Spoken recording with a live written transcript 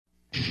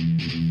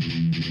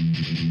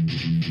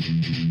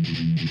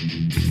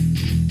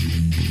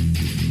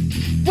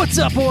What's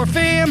up, horror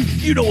fam?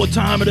 You know what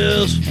time it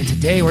is. And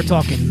today we're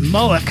talking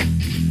Moloch.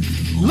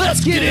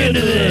 Let's get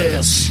into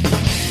this.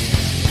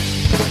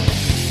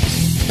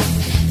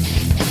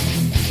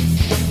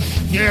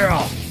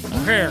 Yeah.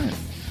 Here.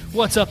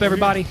 What's up,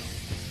 everybody?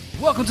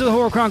 Welcome to the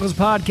Horror Chronicles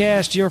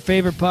podcast, your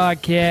favorite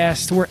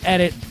podcast. We're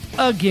at it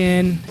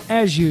again,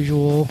 as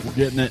usual. We're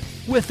getting it.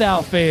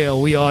 Without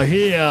fail, we are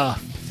here.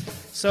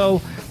 So,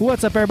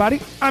 what's up, everybody?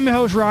 I'm your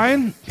host,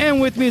 Ryan,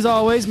 and with me, as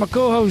always, my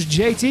co-host,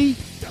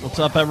 JT. What's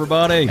up,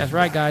 everybody? That's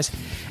right, guys.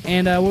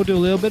 And we'll do a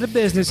little bit of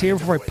business here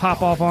before we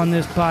pop off on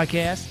this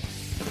podcast.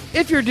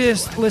 If you're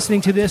just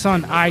listening to this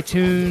on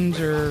iTunes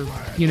or,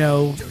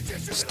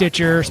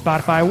 Stitcher,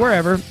 Spotify,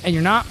 wherever, and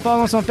you're not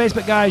following us on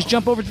Facebook, guys,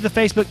 jump over to the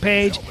Facebook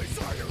page.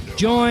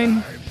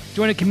 Join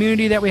a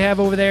community that we have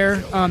over there.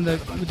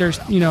 There's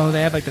they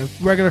have like the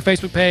regular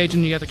Facebook page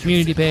and you got the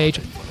community page.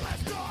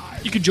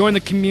 You can join the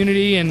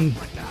community and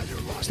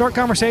start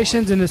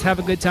conversations and just have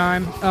a good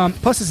time.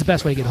 Plus, it's the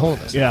best way to get a hold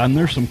of us. Yeah, and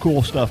there's some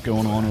cool stuff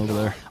going on over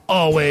there.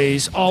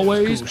 Always. Cool.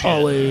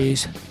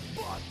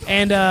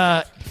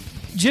 And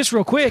just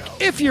real quick,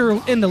 if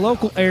you're in the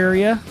local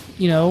area,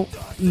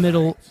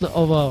 middle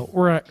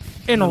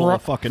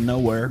of fucking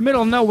nowhere.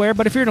 Middle of nowhere,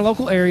 but if you're in a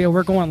local area,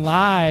 we're going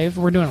live.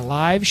 We're doing a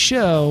live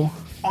show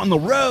on the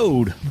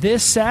road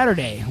this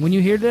Saturday. When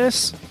you hear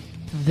this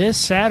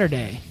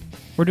Saturday,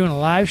 we're doing a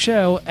live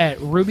show at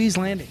Ruby's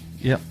Landing.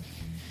 Yep.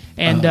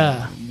 And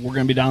we're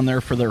going to be down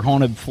there for their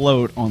haunted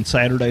float on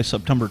Saturday,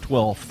 September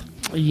 12th.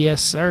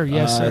 Yes, sir.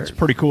 Yes, sir. It's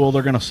pretty cool.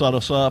 They're going to set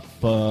us up.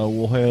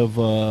 We'll have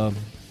our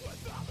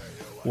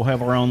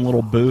own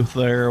little booth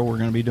there. We're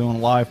going to be doing a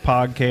live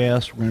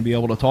podcast. We're going to be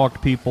able to talk to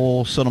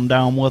people, sit them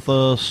down with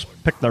us,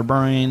 pick their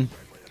brain.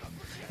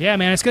 Yeah,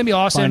 man, it's going to be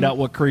awesome. Find out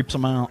what creeps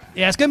them out.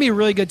 Yeah, it's going to be a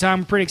really good time.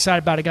 I'm pretty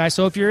excited about it, guys.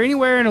 So if you're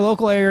anywhere in a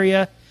local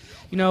area,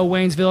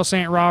 Waynesville,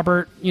 St.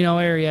 Robert,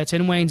 area, it's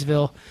in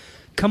Waynesville,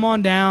 come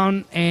on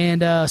down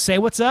and say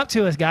what's up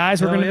to us,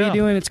 guys. We're going to be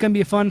doing, it's going to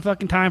be a fun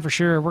fucking time for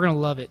sure. We're going to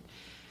love it.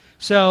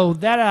 So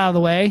that out of the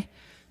way,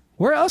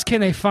 where else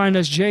can they find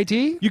us,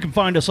 JT? You can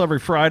find us every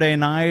Friday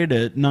night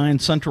at 9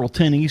 Central,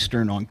 10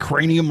 Eastern on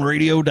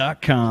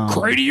craniumradio.com.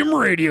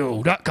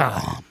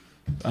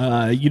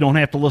 Craniumradio.com. You don't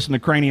have to listen to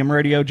Cranium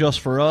Radio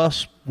just for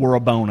us. We're a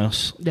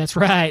bonus. That's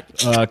right.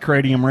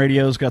 Cranium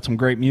Radio's got some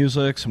great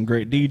music, some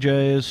great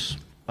DJs.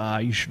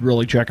 You should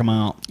really check them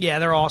out. Yeah,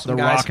 they're awesome,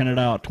 they're guys. Rocking it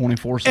out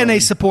 24/7. And they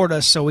support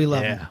us, so we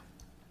love them.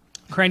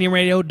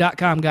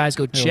 Craniumradio.com, guys.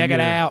 Go check it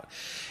out.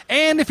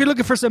 And if you're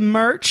looking for some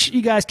merch,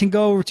 you guys can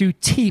go over to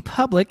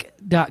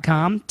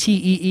teepublic.com,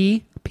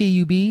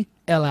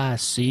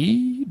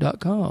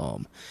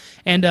 teepublic.com,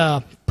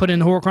 and put in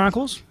the Horror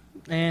Chronicles,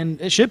 and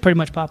it should pretty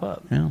much pop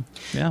up. Yeah.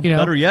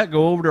 Better yet,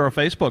 go over to our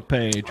Facebook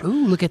page.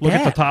 Ooh, look at that. Look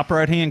at the top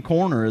right-hand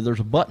corner.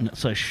 There's a button that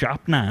says Shop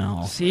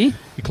Now. See?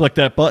 You click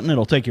that button,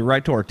 it'll take you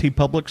right to our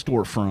TeePublic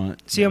storefront.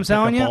 See what I'm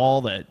telling you?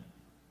 All that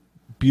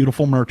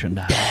beautiful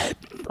merchandise.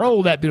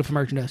 Oh, that beautiful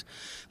merchandise.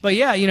 But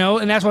yeah,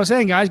 and that's what I'm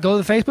saying, guys. Go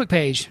to the Facebook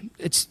page.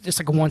 It's just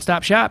like a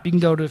one-stop shop. You can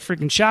go to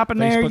freaking shopping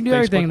there. You can do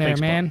everything there,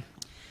 man.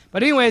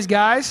 But anyways,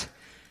 guys,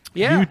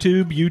 yeah.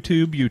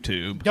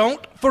 YouTube.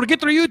 Don't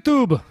forget the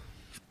YouTube.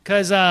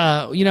 Because, on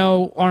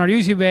our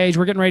YouTube page,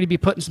 we're getting ready to be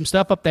putting some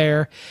stuff up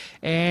there,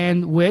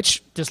 and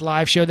this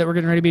live show that we're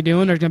getting ready to be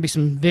doing, there's going to be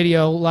some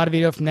video, a lot of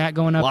video from that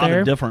going up there. A lot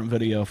of different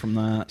video from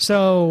that.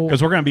 So,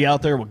 because we're going to be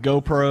out there with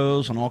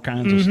GoPros and all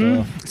kinds of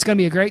stuff. It's going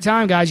to be a great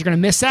time, guys. You're going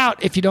to miss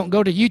out if you don't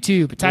go to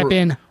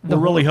YouTube. We're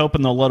really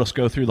hoping they'll let us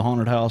go through the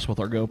haunted house with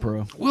our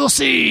GoPro. We'll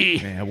see.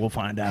 Yeah, we'll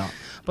find out.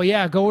 But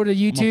yeah, go to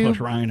YouTube. I'm going to push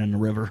Ryan in the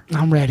river.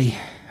 I'm ready.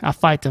 I'll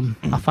fight them.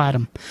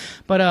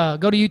 But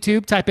go to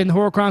YouTube, type in the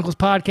Horror Chronicles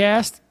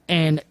podcast,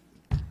 and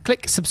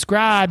click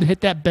subscribe and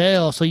hit that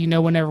bell so you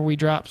know whenever we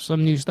drop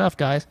some new stuff,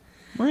 guys.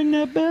 Ring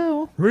that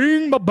bell.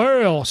 Ring my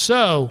bell.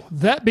 So,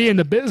 that being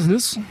the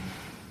business,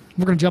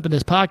 we're going to jump into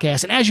this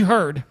podcast. And as you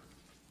heard,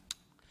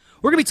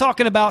 we're going to be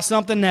talking about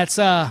something that's,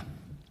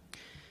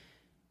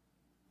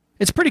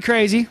 it's pretty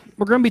crazy.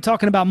 We're going to be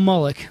talking about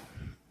Moloch.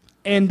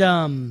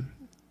 And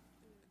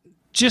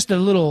just a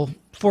little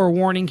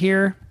forewarning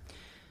here.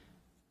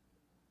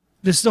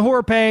 This is the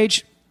horror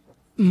page.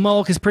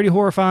 Moloch is pretty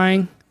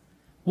horrifying.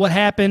 What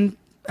happened,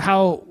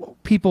 how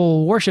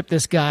people worship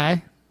this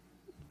guy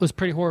was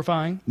pretty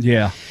horrifying.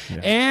 Yeah.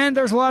 And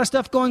there's a lot of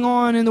stuff going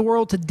on in the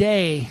world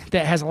today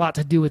that has a lot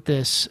to do with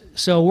this.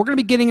 So we're going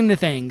to be getting into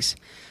things.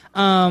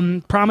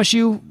 Promise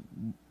you,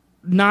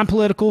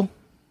 non-political.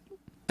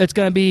 It's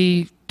going to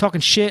be talking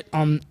shit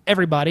on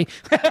everybody.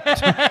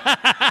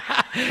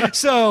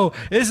 So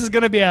this is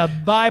going to be a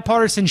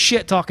bipartisan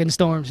shit-talking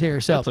storms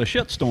here. So it's a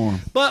shit storm.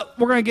 But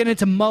we're going to get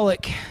into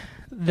Moloch,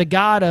 the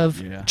god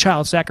of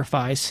child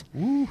sacrifice.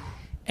 Ooh.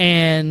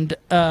 And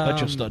that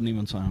just doesn't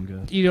even sound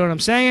good. You know what I'm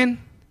saying?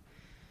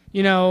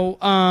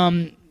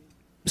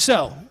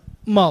 So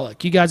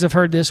Moloch, you guys have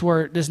heard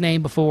this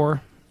name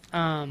before.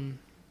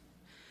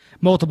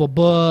 Multiple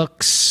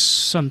books,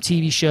 some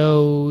TV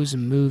shows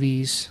and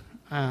movies,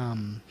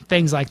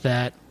 things like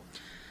that.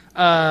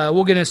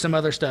 We'll get into some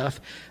other stuff.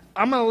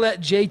 I'm going to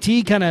let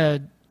JT kind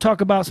of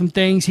talk about some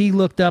things he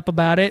looked up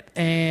about it,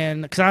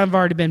 and because I've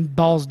already been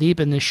balls deep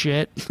in this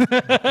shit.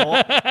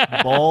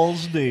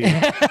 Balls deep.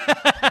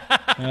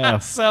 Yeah,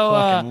 So,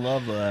 fucking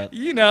love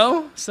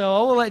that. So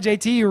I'll let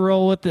JT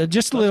roll with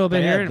just a little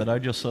bit here. That I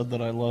just said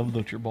that I love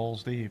that you're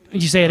balls deep.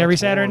 You say it every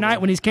Saturday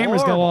night when these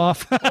cameras go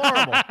off.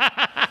 Horrible.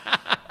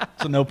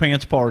 It's a no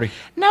pants party.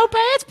 No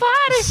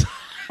pants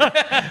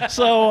party.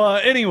 So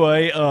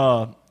anyway,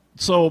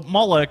 so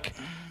Moloch,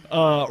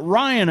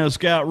 Ryan has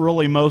got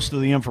really most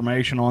of the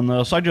information on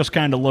this. I just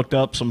kind of looked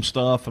up some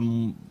stuff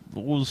and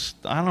was,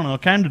 I don't know,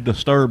 kind of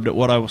disturbed at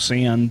what I was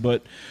seeing.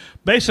 But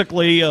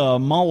basically,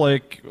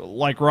 Moloch,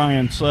 like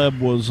Ryan said,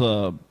 was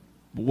a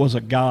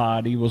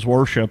god. He was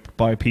worshipped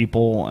by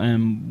people,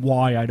 and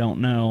why, I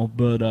don't know.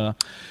 But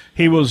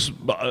he was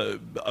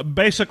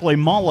basically,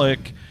 Moloch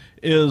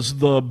is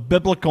the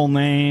biblical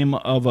name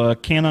of a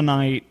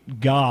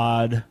Canaanite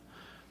god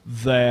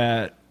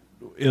that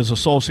is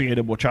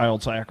associated with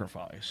child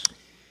sacrifice.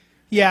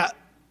 Yeah,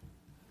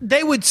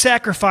 they would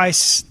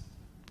sacrifice.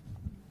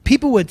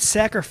 People would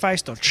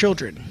sacrifice their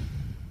children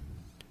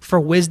for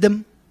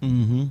wisdom,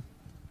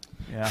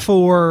 Yeah.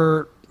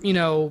 for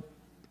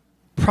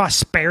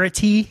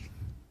prosperity,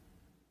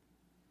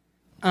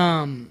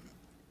 good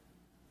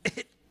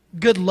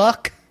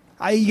luck,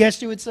 I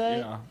guess you would say.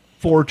 Yeah.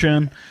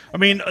 Fortune. I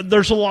mean,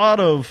 there's a lot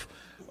of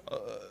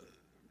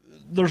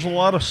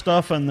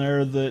stuff in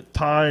there that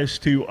ties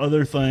to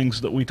other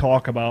things that we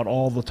talk about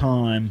all the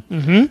time.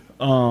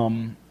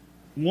 One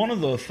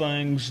of the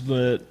things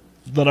that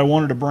I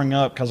wanted to bring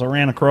up, because I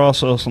ran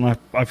across this and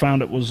I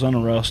found it was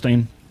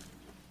interesting.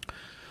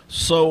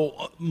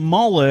 So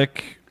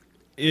Moloch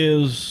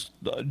is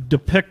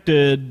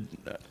depicted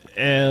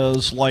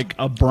as like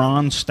a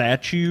bronze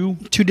statue.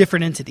 Two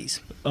different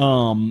entities.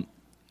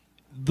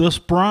 This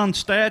bronze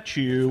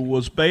statue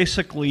was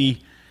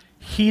basically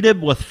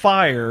heated with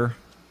fire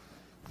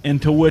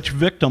into which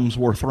victims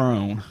were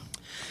thrown.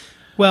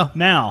 Well,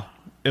 Now,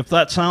 if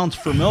that sounds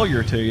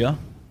familiar to you,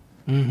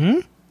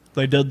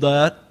 they did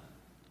that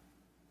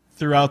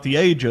throughout the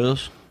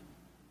ages,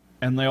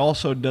 and they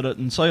also did it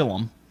in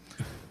Salem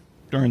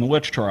during the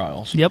witch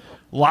trials. Yep.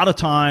 A lot of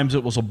times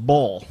it was a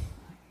bull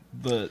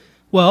that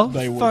well,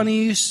 they would,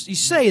 funny you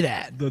say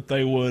that. that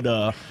they would.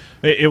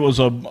 It was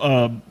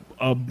a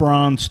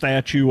bronze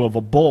statue of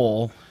a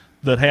bull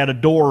that had a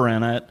door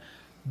in it.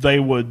 They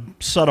would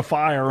set a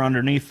fire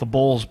underneath the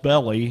bull's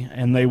belly,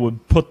 and they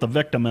would put the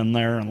victim in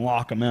there and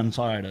lock him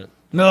inside it.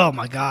 Oh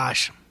my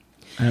gosh!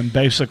 And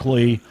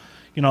basically,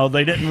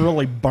 they didn't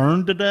really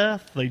burn to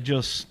death. They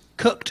just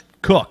Cooked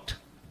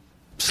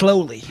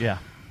slowly. Yeah.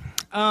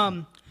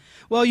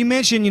 Well, you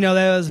mentioned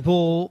that was a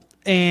bull,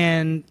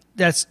 and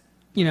that's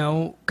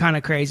kind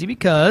of crazy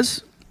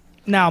because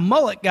now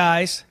Moloch,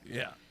 guys.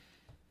 Yeah.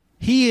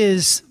 He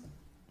is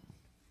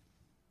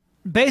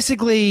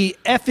basically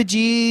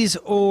effigies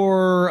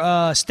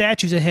or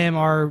statues of him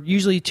are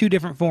usually two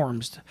different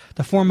forms.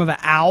 The form of an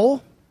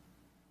owl,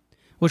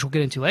 which we'll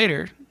get into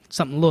later,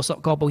 something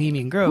called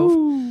Bohemian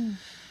Grove,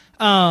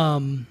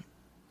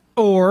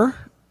 or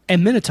a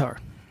minotaur,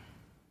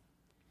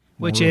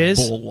 which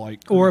is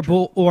bull-like or a creature.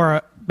 bull,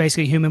 or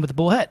basically a human with a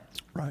bull head.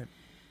 Right.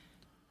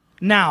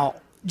 Now,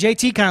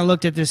 JT kind of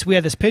looked at this. We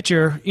had this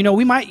picture. We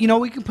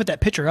can put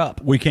that picture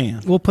up. We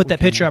can. We'll put that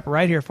picture up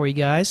right here for you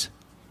guys.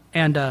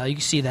 And you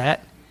can see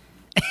that.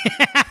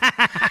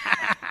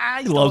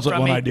 He loves it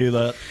when I do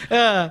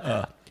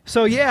that.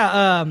 So,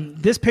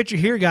 this picture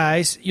here,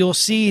 guys, you'll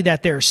see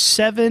that there's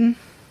 7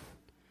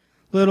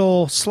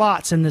 little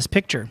slots in this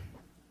picture.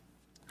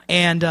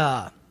 And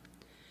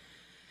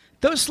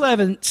those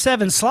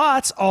 7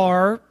 slots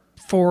are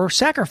for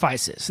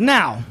sacrifices.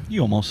 Now,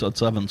 You almost said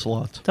 7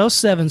 slots. those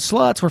 7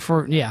 slots were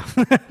for,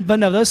 but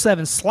no, those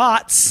 7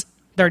 slots,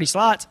 30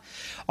 slots,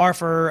 are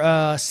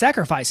for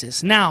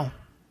sacrifices. Now,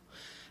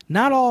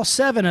 not all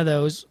 7 of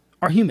those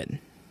are human.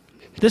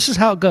 This is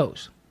how it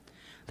goes.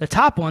 The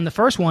top one, the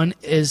first one,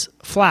 is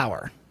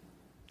flower.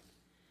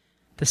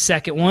 The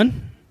second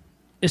one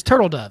is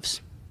turtle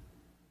doves.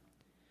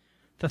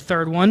 The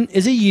third one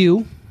is a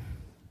ewe.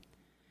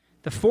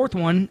 The fourth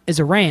one is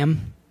a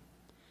ram.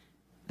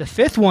 The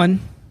fifth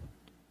one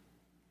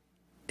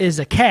is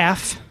a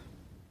calf.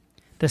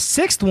 The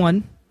sixth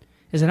one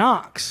is an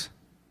ox.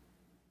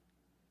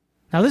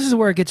 Now, this is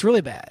where it gets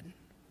really bad.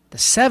 The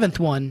seventh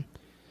one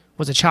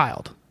was a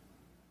child.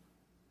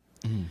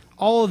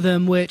 All of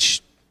them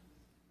which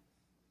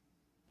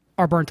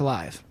are burnt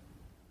alive.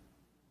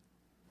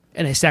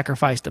 And they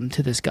sacrificed them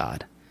to this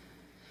god.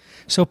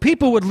 So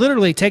people would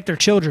literally take their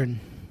children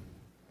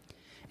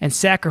and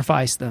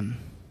sacrifice them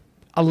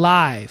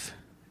alive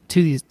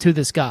to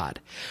this god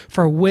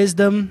for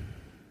wisdom,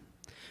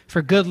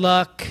 for good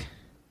luck,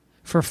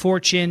 for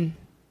fortune.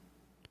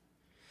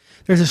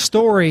 There's a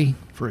story.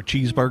 For a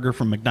cheeseburger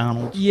from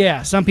McDonald's.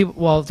 Yeah, some people,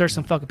 well, there's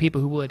some fucking people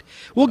who would.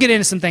 We'll get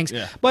into some things.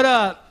 Yeah.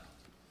 But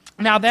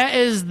now that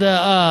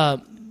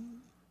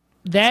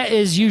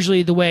is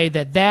usually the way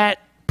that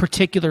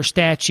particular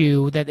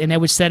statue and they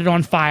would set it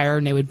on fire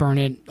and they would burn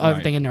it,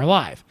 everything in their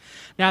life.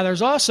 Now,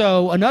 there's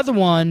also another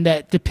one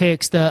that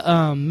depicts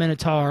the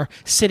Minotaur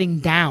sitting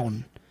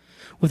down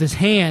with his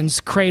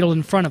hands cradled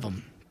in front of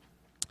him.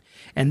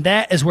 And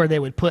that is where they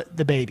would put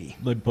the baby.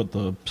 They'd put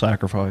the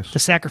sacrifice. The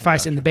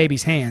sacrifice in the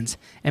baby's hands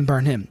and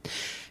burn him.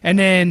 And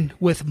then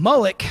with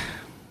Moloch,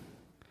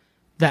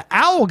 the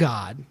owl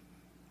god,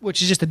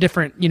 which is just a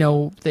different,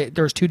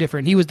 there's two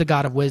different. He was the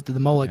god of wisdom,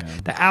 the Moloch. Yeah.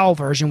 The owl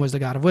version was the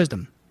god of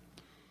wisdom.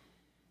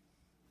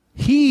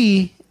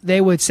 They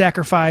would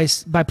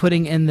sacrifice by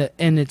putting in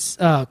its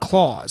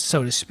claws,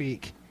 so to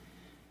speak.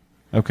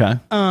 Okay.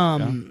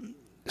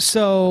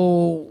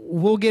 So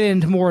we'll get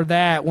into more of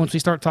that once we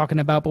start talking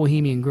about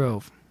Bohemian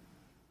Grove.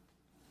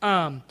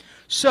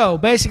 So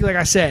basically, like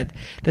I said,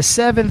 the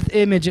seventh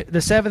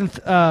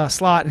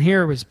slot in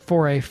here was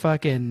for a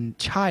fucking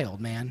child,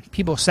 man.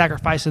 People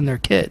sacrificing their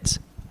kids.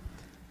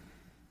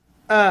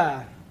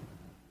 Burnt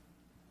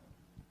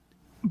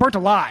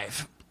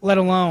alive, let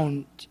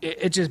alone,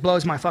 it just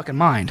blows my fucking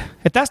mind.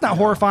 If that's not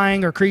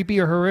horrifying or creepy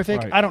or horrific,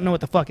 right. I don't know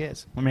what the fuck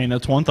is. I mean,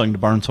 it's one thing to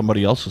burn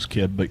somebody else's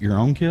kid, but your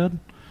own kid?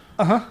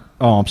 Uh-huh.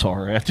 Oh, I'm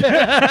sorry.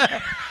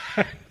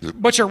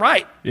 But you're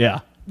right.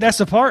 Yeah. That's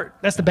the part.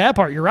 That's the bad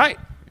part. You're right.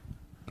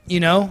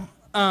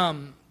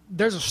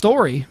 There's a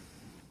story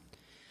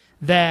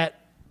that,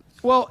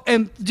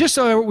 and just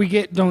so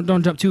we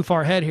don't jump too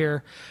far ahead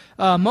here,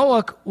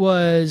 Moloch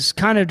was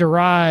kind of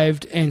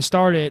derived and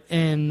started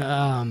in,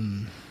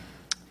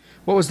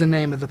 what was the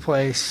name of the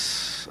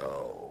place?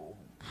 Oh.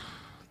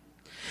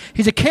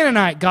 He's a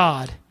Canaanite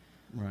god.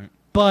 Right.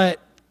 But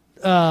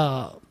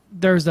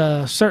there's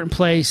a certain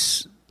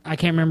place, I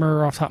can't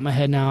remember off the top of my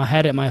head now. I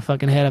had it in my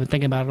fucking head. I've been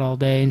thinking about it all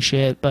day and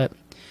shit. But,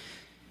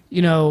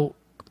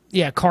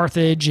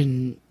 Carthage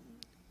and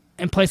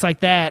place like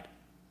that.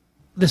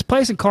 This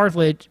place in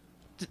Carthage,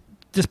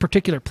 this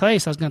particular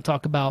place I was going to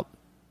talk about,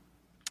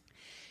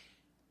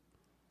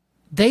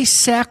 they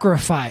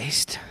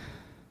sacrificed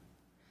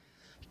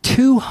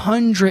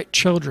 200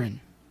 children.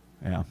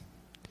 Yeah.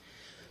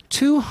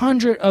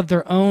 200 of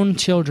their own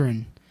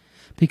children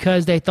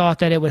because they thought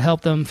that it would help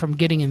them from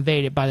getting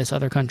invaded by this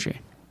other country.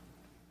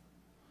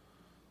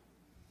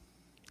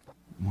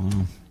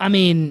 Wow. I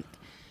mean,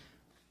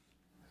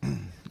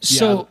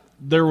 so...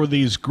 there were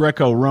these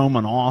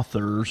Greco-Roman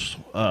authors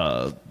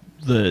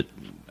that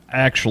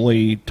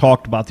actually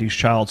talked about these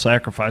child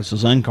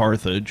sacrifices in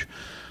Carthage.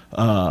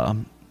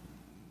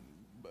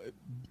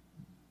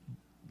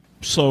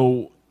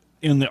 So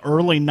in the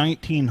early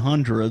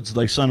 1900s,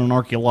 they sent an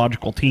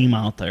archaeological team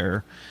out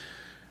there.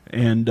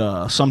 And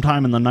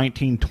sometime in the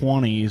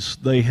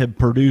 1920s, they had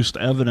produced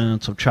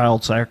evidence of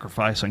child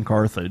sacrifice in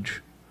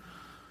Carthage,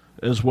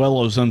 as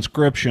well as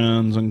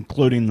inscriptions,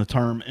 including the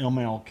term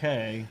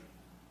MLK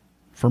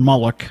for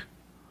Moloch,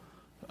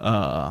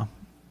 all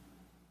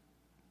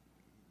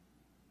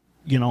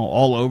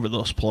over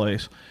this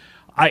place.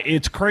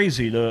 It's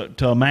crazy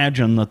to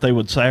imagine that they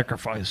would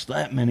sacrifice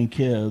that many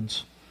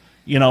kids,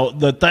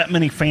 that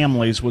many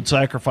families would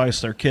sacrifice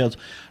their kids.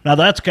 Now,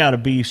 that's got to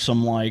be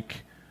some,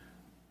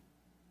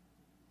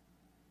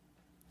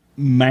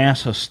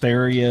 mass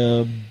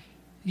hysteria.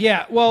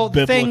 Yeah, well,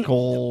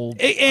 biblical.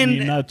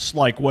 That's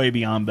way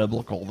beyond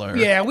biblical there.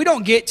 Yeah, we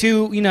don't get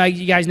to,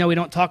 you guys know we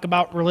don't talk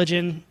about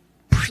religion,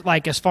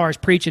 as far as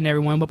preaching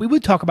everyone, but we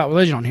would talk about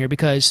religion on here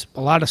because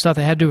a lot of stuff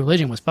that had to do with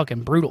religion was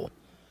fucking brutal,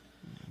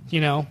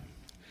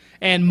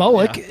 And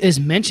Moloch is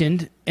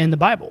mentioned in the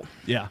Bible.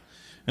 Yeah,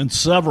 in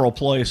several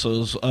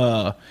places.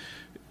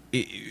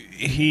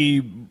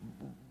 He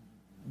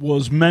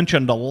was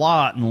mentioned a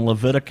lot in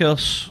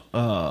Leviticus,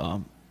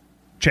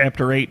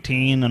 chapter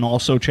 18 and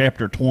also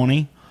chapter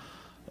 20.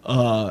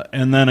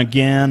 And then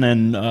again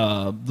in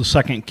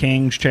the 2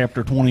 Kings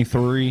chapter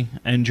 23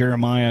 and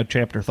Jeremiah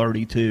chapter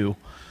 32.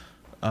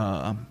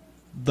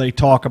 They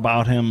talk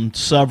about him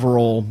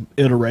several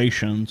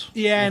iterations.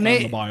 Yeah, and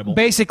they the Bible.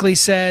 Basically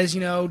says,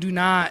 do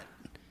not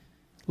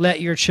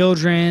let your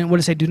children, what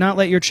does it say? Do not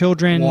let your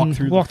children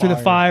walk through the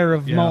fire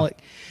of Moloch.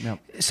 Yep.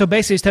 So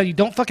basically it's telling you,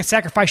 don't fucking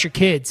sacrifice your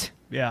kids.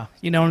 Yeah.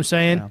 You know what I'm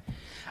saying?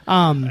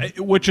 Yeah.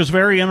 Which is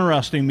very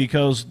interesting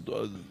because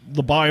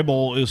the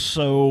Bible is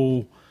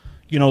so,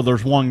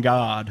 there's one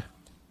God.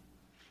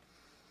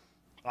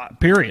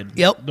 Period.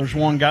 Yep. There's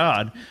one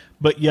God.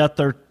 But yet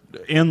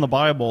in the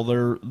Bible,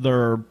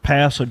 there are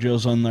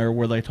passages in there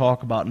where they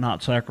talk about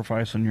not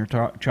sacrificing your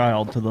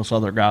child to this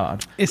other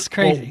god. It's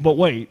crazy. But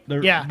wait,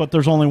 but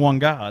there's only one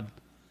God.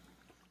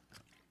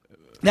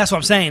 That's what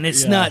I'm saying.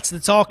 It's nuts.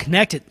 It's all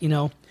connected,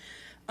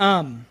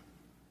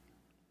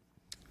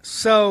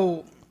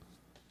 So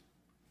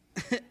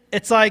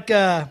it's like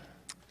I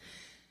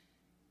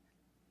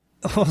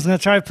was going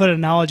to try to put an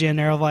analogy in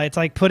there of it's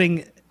like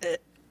putting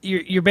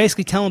you're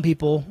basically telling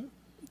people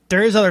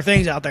there is other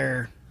things out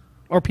there.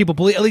 Or people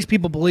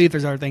believe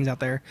there's other things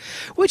out there,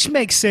 which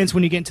makes sense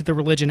when you get into the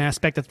religion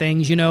aspect of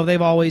things.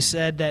 They've always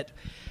said that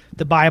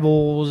the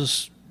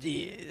Bible's,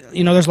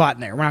 there's a lot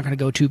in there. We're not going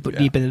to go too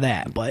deep into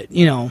that, but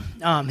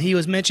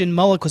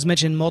Moloch was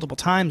mentioned multiple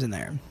times in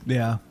there.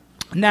 Yeah.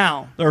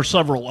 Now there are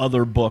several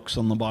other books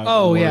in the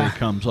Bible where he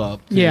comes up.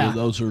 Yeah,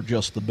 those are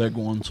just the big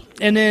ones.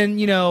 And then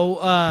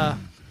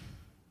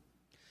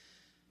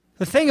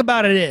The thing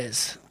about it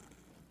is,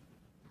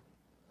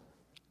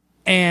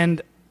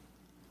 and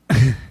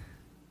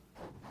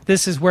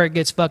this is where it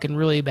gets fucking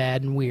really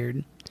bad and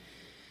weird.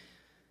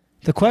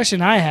 The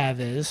question I have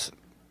is,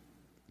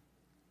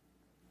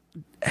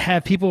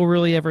 have people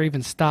really ever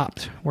even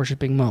stopped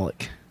worshiping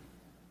Moloch?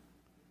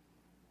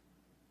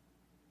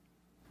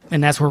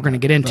 And that's what we're going to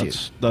get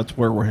into. That's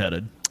where we're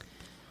headed.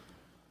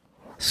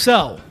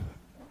 So,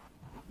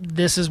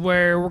 this is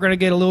where we're going to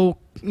get a little,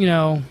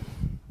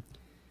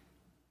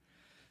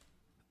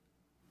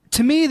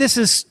 to me, this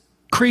is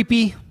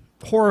creepy,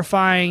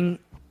 horrifying,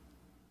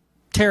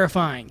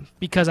 terrifying,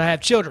 because I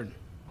have children.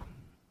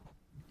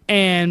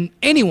 And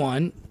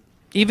anyone,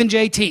 even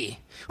JT,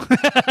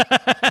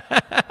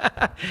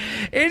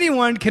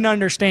 anyone can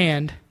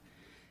understand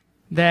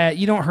that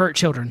you don't hurt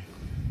children.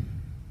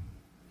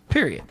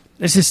 Period.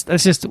 That's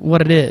just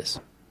what it is.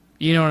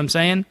 You know what I'm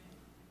saying?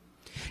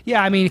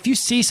 Yeah, I mean, if you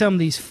see some of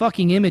these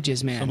fucking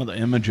images, man. Some of the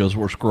images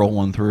we're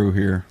scrolling through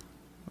here,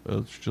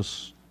 it's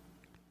just...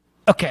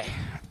 Okay,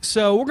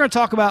 so we're going to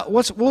talk about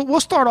we'll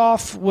start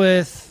off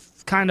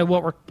with kind of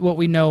what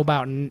we know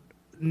about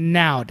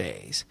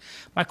nowadays.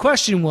 My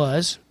question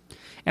was,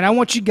 and I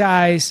want you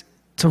guys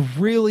to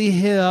really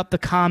hit up the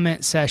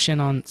comment section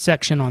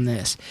on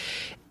this.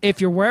 If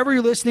you're wherever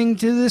you're listening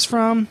to this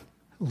from,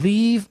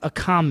 leave a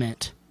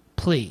comment,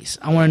 please.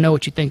 I want to know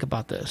what you think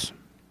about this.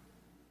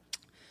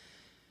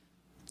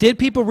 Did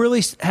people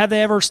really have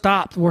they ever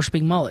stopped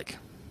worshiping Moloch?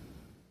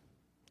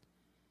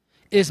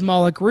 Is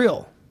Moloch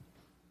real?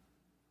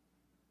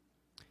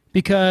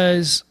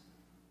 Because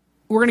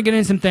we're going to get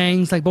into some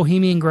things like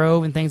Bohemian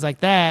Grove and things like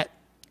that,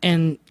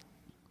 and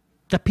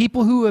the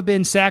people who have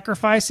been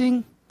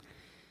sacrificing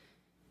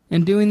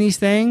and doing these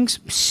things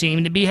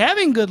seem to be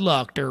having good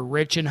luck. They're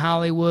rich in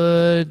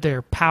Hollywood.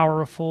 They're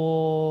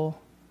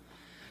powerful.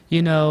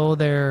 They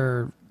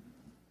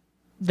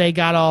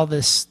got all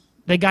this.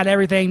 They got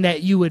everything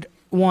that you would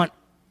want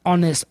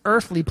on this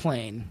earthly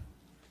plane.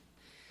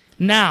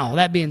 Now,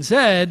 that being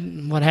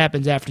said, what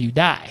happens after you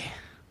die?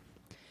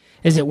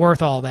 Is it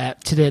worth all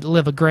that to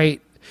live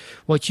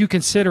what you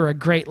consider a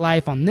great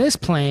life on this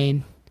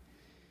plane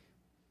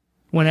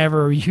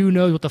whenever you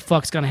know what the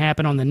fuck's going to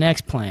happen on the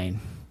next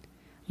plane?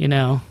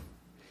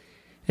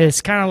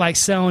 It's kind of like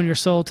selling your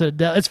soul to the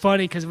devil. It's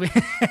funny because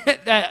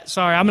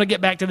sorry, I'm going to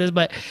get back to this,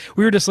 but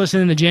we were just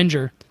listening to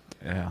Ginger.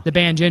 Yeah. The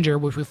band Ginger,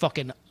 which we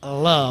fucking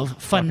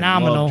love.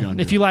 Phenomenal.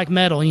 Love if you like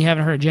metal and you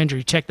haven't heard of Ginger,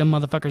 you check them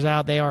motherfuckers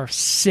out. They are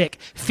sick.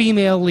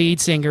 Female lead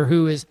singer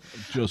who is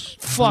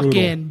just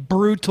fucking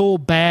brutal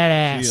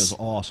badass. She is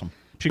awesome.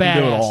 She can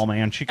do it all,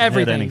 man. She can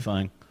hit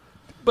anything.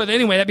 But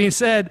anyway, that being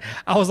said,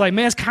 I was like,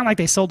 man, it's kind of like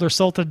they sold their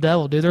soul to the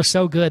devil, dude. They're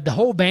so good. The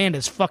whole band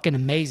is fucking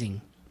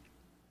amazing.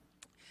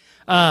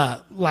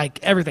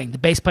 Like everything. The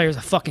bass player is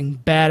a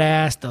fucking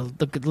badass. The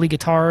lead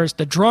guitarist.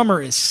 The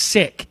drummer is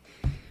sick.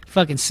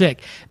 Fucking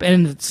sick.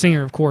 And the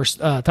singer, of course,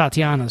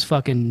 Tatiana is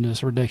fucking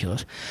just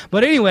ridiculous.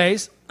 But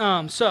anyways,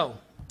 so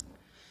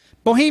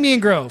Bohemian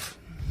Grove.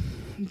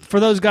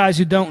 For those guys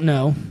who don't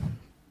know,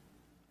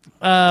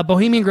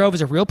 Bohemian Grove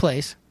is a real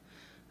place.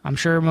 I'm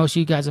sure most of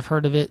you guys have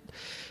heard of it.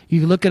 You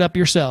can look it up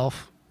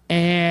yourself.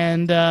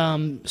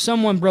 And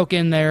someone broke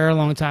in there a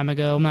long time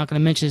ago. I'm not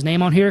going to mention his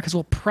name on here because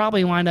we'll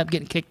probably wind up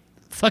getting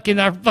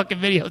our fucking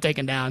video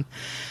taken down.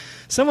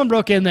 Someone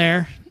broke in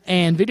there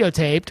and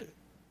videotaped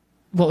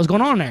what was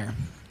going on there.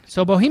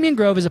 So Bohemian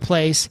Grove is a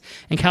place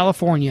in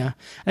California.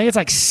 I think it's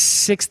like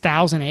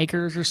 6,000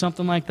 acres or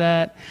something like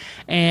that.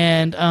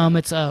 And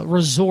it's a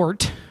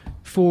resort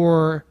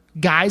for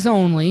guys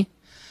only,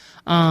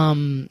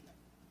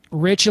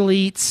 rich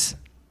elites,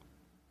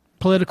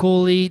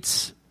 political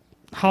elites,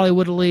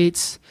 Hollywood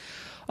elites,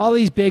 all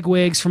these big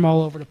wigs from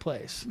all over the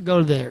place.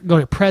 Go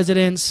to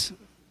presidents,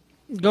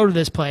 go to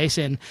this place,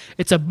 and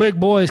it's a big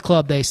boys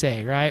club, they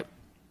say, right?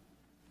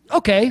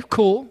 Okay,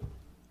 cool.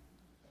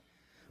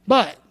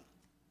 But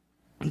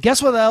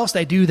guess what else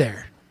they do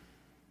there?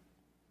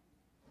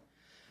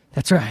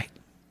 That's right.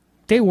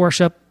 They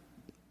worship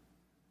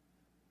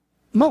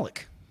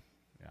Moloch.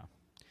 Yeah.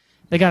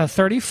 They got a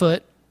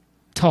 30-foot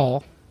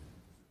tall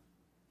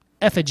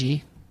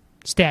effigy,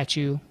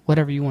 statue,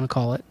 whatever you want to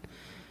call it,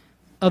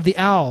 of the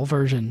owl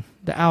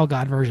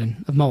god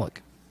version of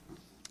Moloch.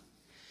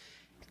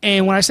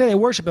 And when I say they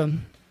worship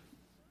him,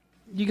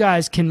 you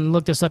guys can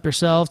look this up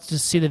yourselves to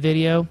see the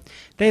video.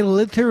 They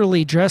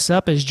literally dress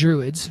up as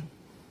druids.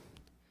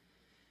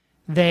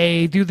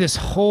 They do this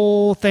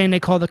whole thing they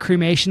call the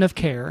cremation of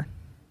care.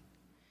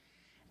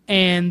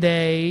 And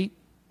they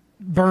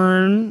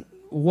burn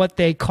what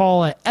they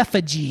call an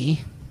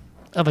effigy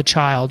of a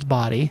child's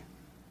body.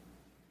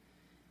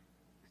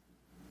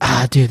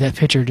 Dude, that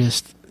picture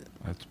just...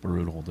 That's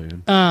brutal,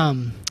 dude.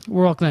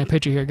 We're looking at a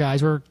picture here,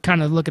 guys. We're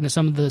kind of looking at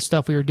some of the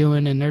stuff we were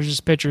doing, and there's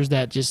just pictures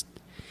that just...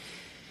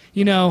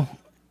 it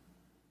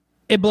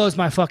blows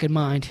my fucking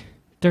mind.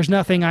 There's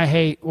nothing I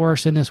hate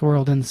worse in this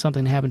world than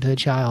something that happened to a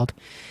child.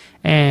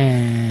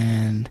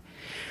 And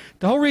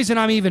the whole reason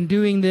I'm even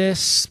doing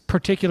this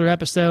particular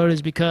episode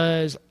is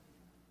because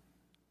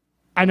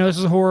I know this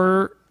is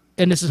horror,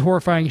 and this is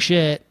horrifying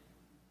shit,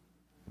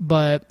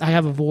 but I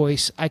have a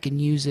voice. I can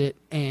use it,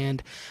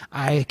 and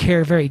I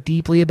care very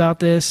deeply about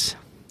this.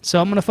 So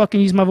I'm going to fucking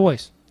use my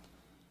voice.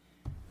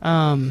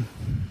 You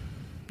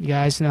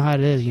guys know how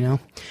it is, you know.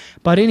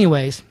 But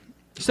anyways,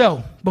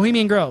 so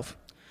Bohemian Grove,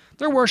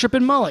 they're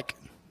worshiping Moloch.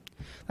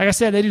 Like I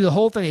said, they do the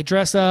whole thing. They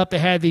dress up. They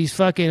had these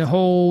fucking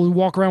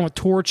walk around with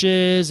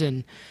torches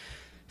and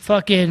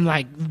fucking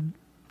like,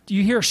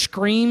 you hear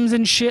screams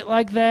and shit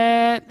like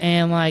that.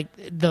 And like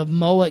the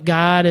Moloch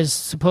god is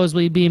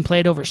supposedly being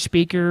played over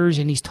speakers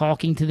and he's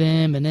talking to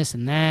them and this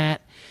and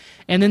that.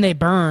 And then they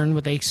burn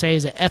what they say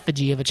is an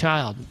effigy of a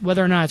child.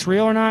 Whether or not it's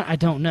real or not, I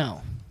don't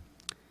know.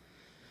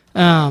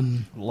 A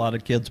lot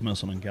of kids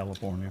missing in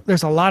California.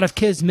 There's a lot of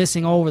kids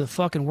missing all over the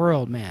fucking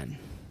world, man.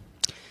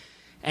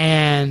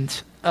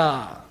 And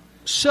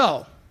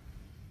so,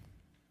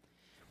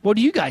 what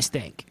do you guys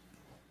think?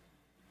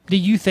 Do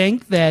you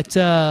think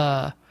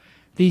that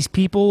these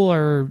people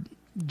are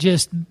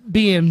just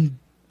being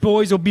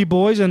boys will be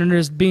boys and they're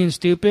just being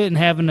stupid and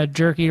having a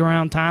jerky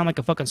around time like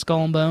a fucking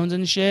Skull and Bones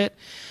and shit?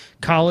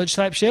 College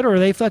type shit, or are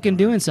they fucking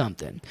doing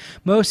something?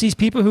 Most of these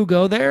people who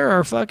go there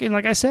are fucking,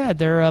 like I said,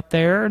 they're up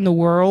there in the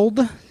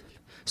world,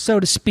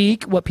 so to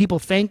speak. What people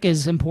think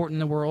is important in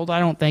the world, I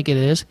don't think it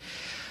is.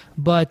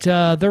 But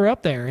they're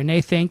up there, and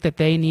they think that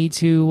they need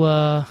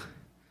to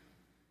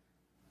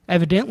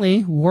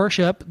evidently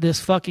worship this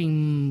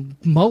fucking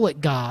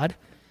Moloch god,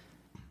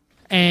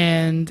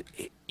 and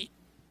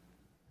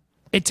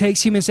it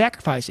takes human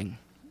sacrificing.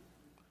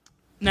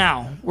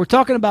 Now, we're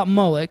talking about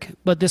Moloch,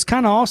 but this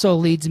kind of also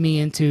leads me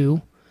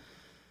into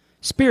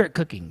spirit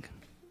cooking.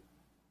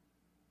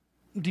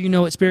 Do you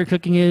know what spirit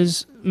cooking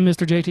is,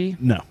 Mr. JT?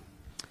 No.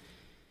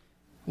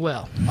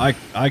 Well, I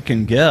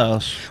can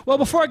guess. Well,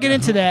 before I get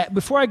into that,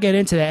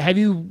 have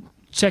you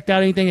checked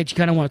out anything that you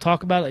kind of want to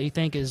talk about that you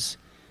think is?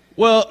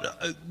 Well,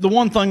 the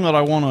one thing that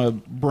I want to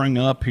bring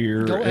up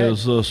here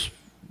is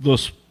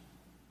this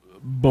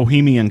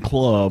Bohemian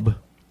club,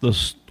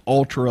 this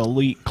ultra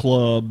elite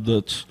club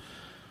that's.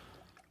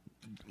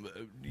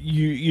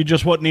 You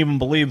just wouldn't even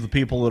believe the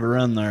people that are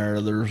in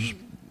there. There's,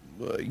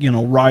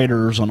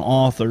 writers and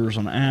authors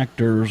and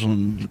actors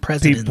and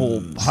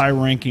people,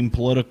 high-ranking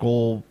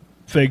political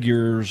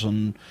figures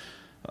and,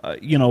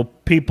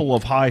 people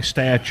of high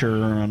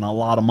stature and a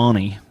lot of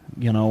money,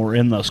 are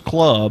in this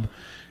club.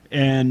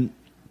 And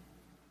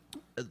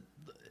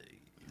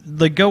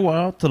they go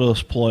out to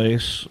this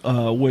place,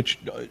 which,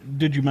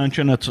 did you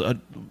mention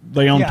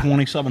they own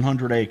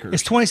 2,700 acres.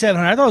 It's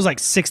 2,700. I thought it was like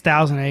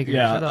 6,000 acres.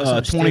 Yeah,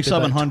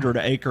 2,700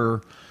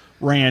 acre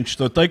ranch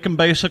that they can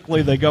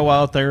they go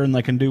out there and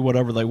they can do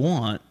whatever they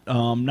want.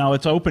 Now,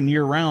 it's open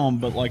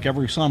year-round, but like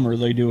every summer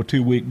they do a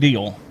 2-week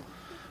deal,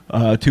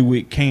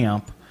 2-week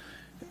camp.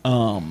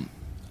 The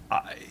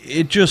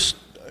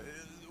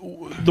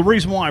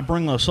reason why I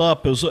bring this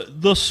up is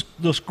this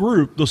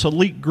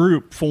elite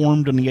group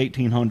formed in the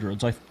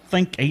 1800s. I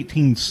think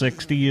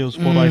 1860 is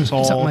what I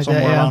saw somewhere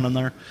around in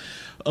there.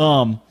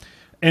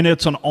 And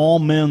it's an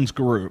all-men's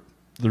group.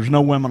 There's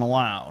no women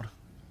allowed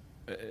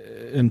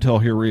until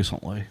here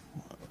recently.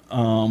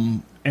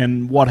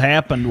 And what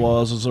happened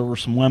was there were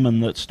some women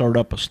that stirred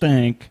up a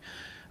stink,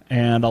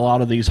 and a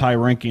lot of these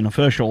high-ranking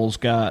officials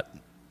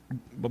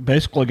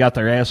basically got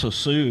their asses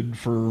sued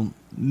for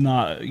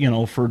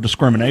for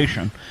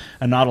discrimination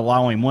and not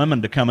allowing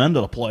women to come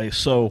into the place.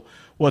 So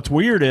what's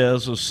weird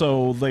is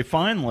so they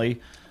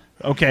finally,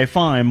 okay,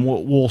 fine,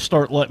 we'll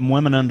start letting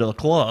women into the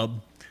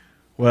club.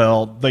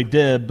 Well, they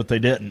did, but they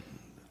didn't.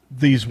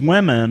 These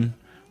women,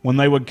 when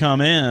they would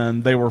come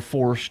in, they were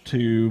forced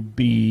to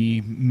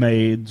be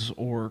maids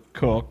or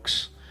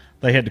cooks.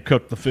 They had to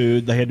cook the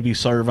food. They had to be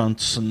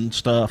servants and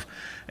stuff.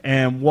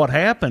 And what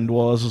happened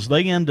was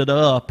they ended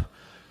up,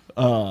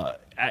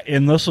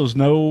 and this is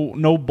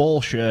no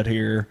bullshit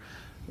here,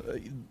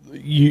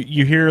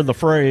 you hear the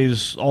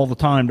phrase all the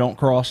time, don't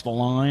cross the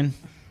line.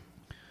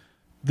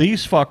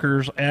 These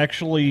fuckers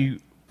actually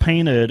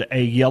painted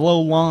a yellow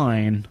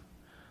line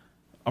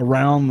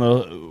around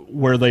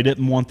where they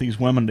didn't want these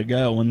women to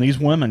go, and these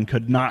women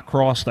could not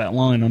cross that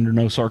line under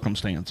no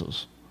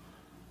circumstances.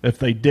 If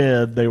they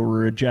did, they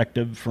were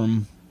ejected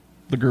from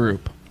the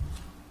group.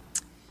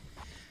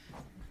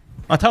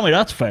 Now tell me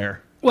that's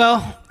fair.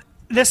 Well,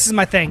 this is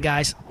my thing,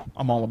 guys.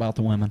 I'm all about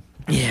the women.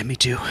 Yeah, me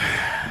too.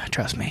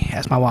 Trust me,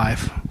 ask my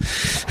wife.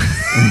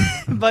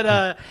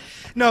 But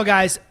no,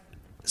 guys.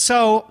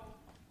 So,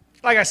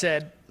 like I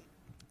said,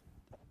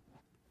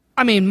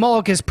 I mean,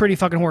 Moloch is pretty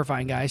fucking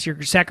horrifying, guys.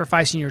 You're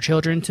sacrificing your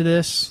children to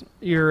this.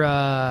 You're,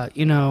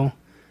 anything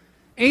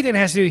that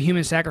has to do with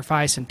human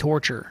sacrifice and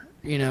torture,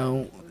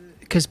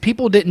 because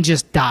people didn't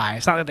just die.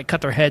 It's not like they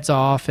cut their heads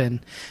off and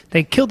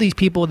they killed these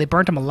people. They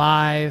burnt them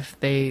alive.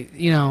 They,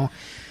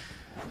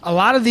 a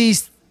lot of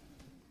these.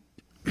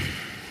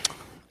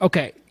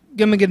 Okay,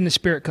 let me get into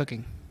spirit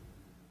cooking.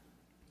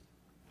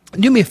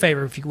 Do me a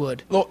favor, if you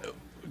would. Well,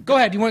 go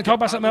ahead. You want to talk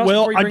about something else?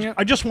 Well, before you bring it?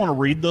 I just want to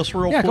read this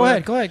real quick.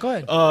 Yeah, go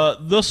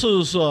ahead. This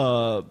was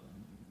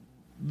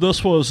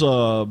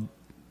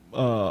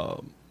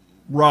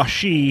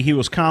Rashi, he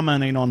was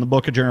commenting on the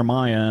book of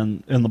Jeremiah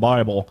in the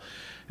Bible,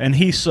 and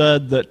he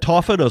said that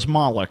Tophet is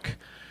Moloch,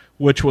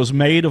 which was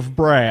made of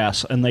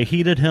brass, and they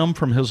heated him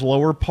from his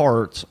lower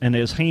parts, and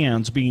his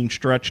hands being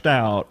stretched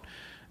out,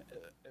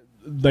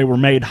 they were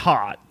made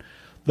hot.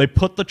 They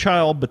put the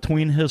child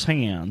between his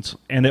hands,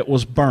 and it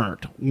was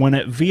burnt. When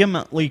it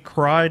vehemently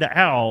cried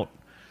out,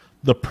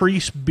 the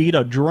priest beat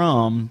a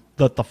drum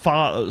that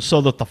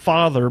so that the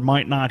father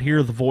might not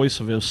hear the voice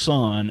of his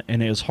son,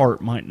 and his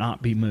heart might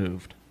not be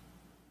moved.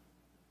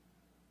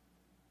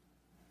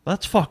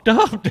 That's fucked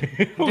up,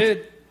 dude.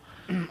 Dude,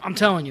 I'm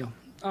telling you.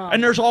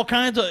 And there's all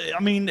kinds of,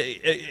 I mean,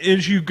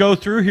 as you go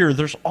through here,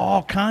 there's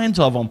all kinds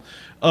of them.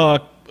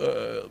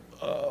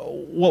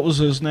 What was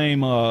his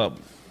name?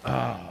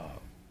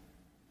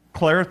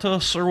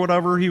 Claritus or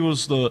whatever. He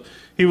was the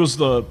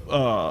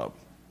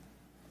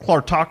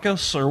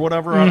Clartacus or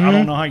whatever. I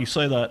don't know how you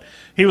say that.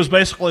 He was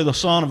basically the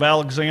son of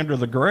Alexander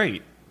the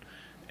Great.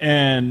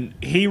 And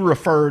they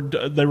referred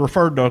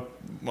to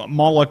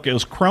Moloch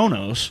as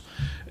Kronos.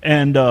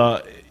 And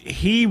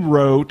he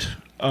wrote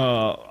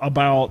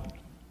about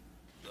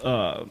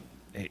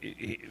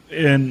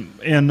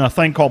in a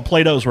thing called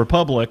Plato's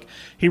Republic.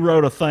 He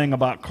wrote a thing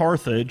about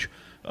Carthage,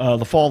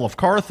 the fall of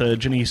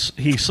Carthage, and he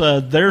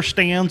said, "There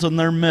stands in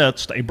their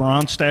midst a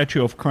bronze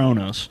statue of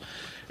Cronus,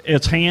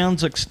 its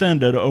hands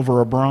extended over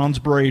a bronze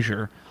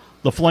brazier,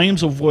 the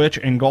flames of which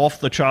engulf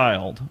the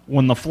child.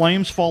 When the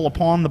flames fall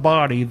upon the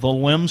body, the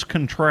limbs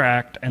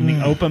contract, and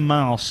the open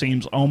mouth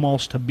seems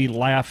almost to be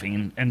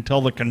laughing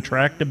until the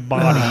contracted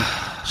body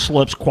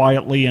slips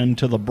quietly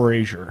into the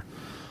brazier.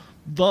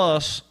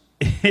 Thus,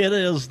 it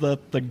is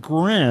that the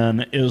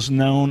grin is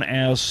known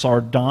as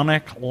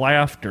sardonic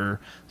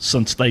laughter,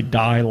 since they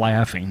die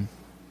laughing."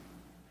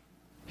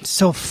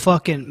 So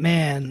fucking,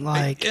 man,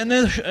 like... And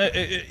this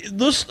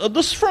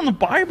is from the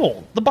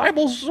Bible. The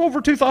Bible's over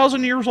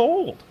 2,000 years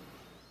old.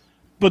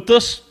 But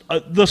this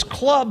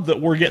club that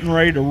we're getting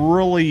ready to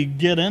really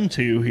get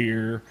into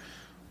here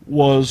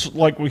was,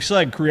 like we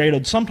said,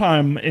 created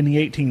sometime in the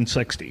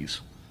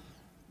 1860s.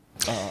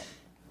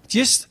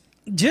 Just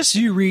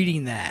you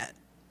reading that,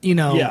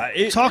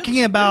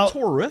 talking about... It's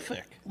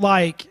horrific.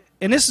 Like,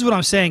 and this is what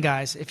I'm saying,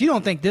 guys. If you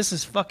don't think this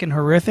is fucking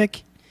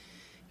horrific,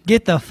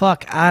 get the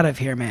fuck out of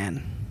here,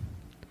 man.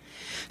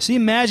 So you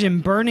imagine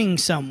burning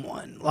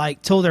someone,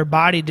 like, till their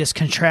body just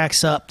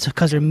contracts up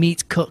because their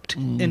meat's cooked.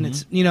 And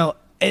it's,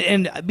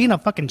 and being a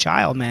fucking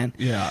child, man.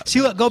 Yeah.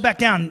 See, look, go back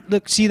down.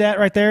 Look, see that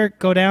right there?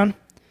 Go down.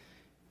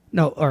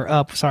 No, or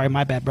up. Sorry,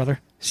 my bad, brother.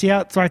 See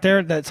how it's right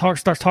there that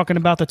starts talking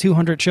about the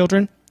 200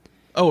 children?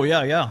 Oh,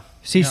 yeah.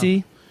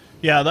 CC?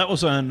 Yeah, that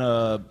was in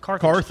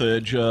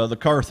Carthage. The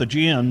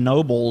Carthaginian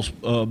nobles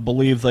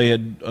believed they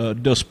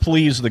had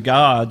displeased the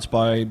gods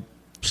by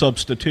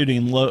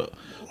substituting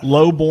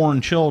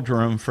low-born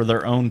children for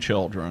their own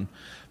children.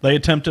 They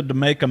attempted to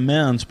make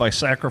amends by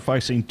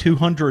sacrificing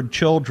 200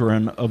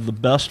 children of the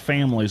best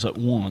families at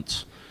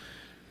once.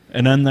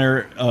 And then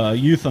their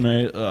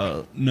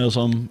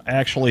euthanism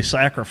actually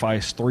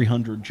sacrificed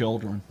 300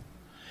 children.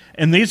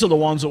 And these are the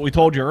ones that we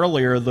told you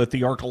earlier that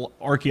the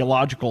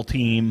archaeological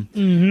team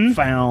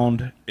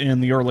found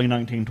in the early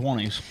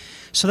 1920s.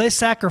 So they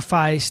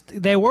sacrificed.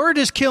 They were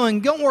just killing.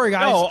 Don't worry,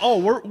 guys.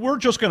 We're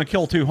just going to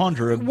kill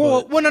 200.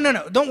 Well,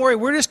 no. Don't worry.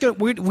 We're just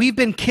going. We've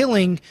been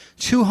killing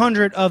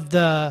 200 of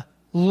the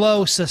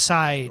low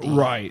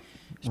society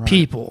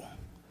people.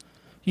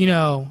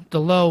 The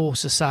low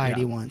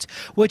society ones.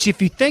 Which,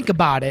 if you think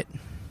about it,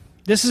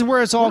 this is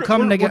where it's all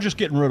coming together. We're just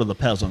getting rid of the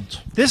peasants.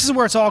 This is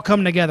where it's all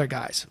coming together,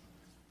 guys.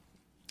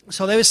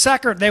 So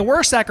they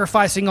were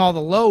sacrificing all the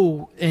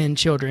low-end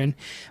children,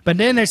 but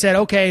then they said,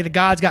 okay, the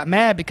gods got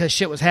mad because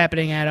shit was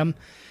happening at them,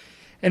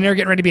 and they're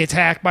getting ready to be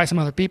attacked by some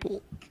other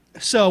people.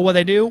 So what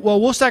they do?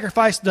 Well, we'll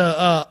sacrifice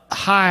the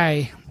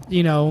high,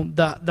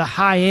 the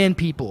high-end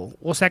people.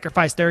 We'll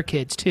sacrifice their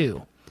kids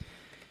too,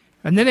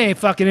 and then they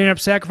fucking end up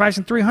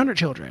sacrificing 300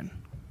 children.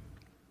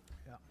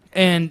 Yeah.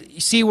 And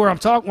you see where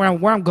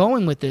I'm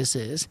going with this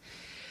is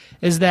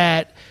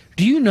that.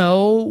 Do you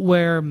know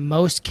where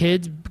most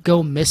kids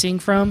go missing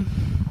from?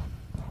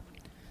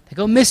 They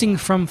go missing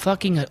from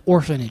fucking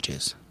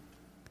orphanages.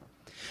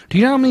 Do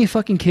you know how many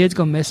fucking kids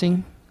go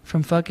missing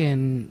from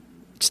fucking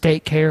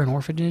state care and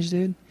orphanages,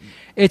 dude?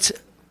 It'll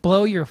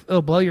blow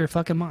your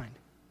fucking mind.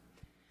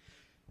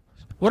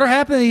 What are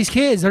happening to these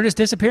kids? They're just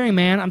disappearing,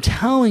 man. I'm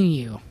telling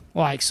you.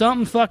 Like,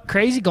 something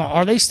crazy going.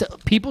 Are they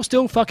people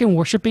still fucking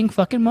worshiping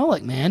fucking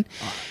Moloch, man?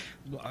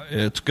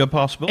 It's a good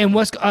possibility.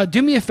 And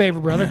do me a favor,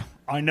 brother.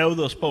 I know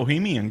this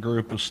Bohemian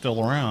group is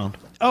still around.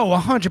 Oh,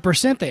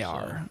 100% they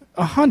are.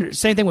 100.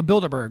 Same thing with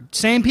Bilderberg.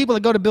 Same people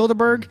that go to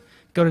Bilderberg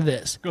go to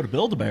this. Go to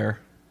Build-A-Bear.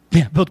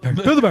 Yeah,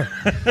 Build-A-Bear.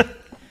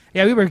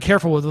 Yeah, we were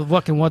careful with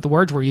fucking what the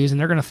words we're using.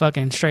 They're going to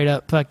fucking straight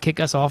up kick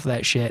us off of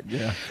that shit.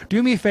 Yeah.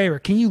 Do me a favor.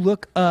 Can you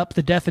look up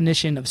the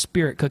definition of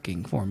spirit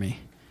cooking for me?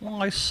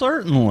 Why,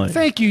 certainly.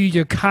 Thank you,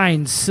 your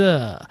kind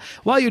sir.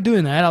 While you're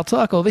doing that, I'll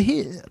talk over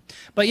here.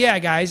 But yeah,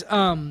 guys,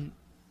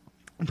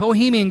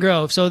 Bohemian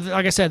Grove. So,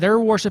 like I said, they're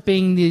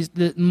worshiping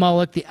the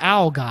Moloch, the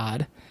owl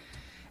god.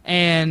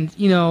 And,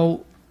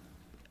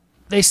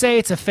 they say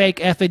it's a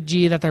fake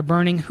effigy that they're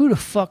burning. Who the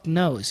fuck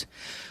knows?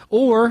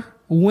 Or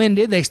when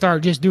did they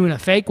start just doing a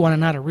fake one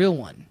and not a real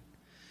one?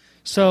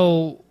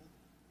 So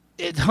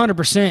it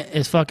 100%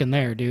 is fucking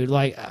there, dude.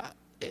 Like,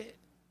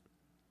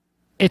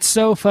 it's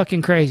so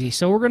fucking crazy.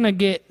 So we're going to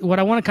get, what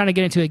I want to kind of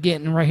get into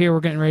again, right here,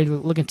 we're getting ready to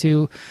look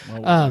into.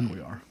 Well, we think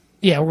we are.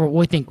 Yeah,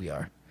 we think we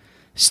are.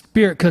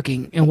 Spirit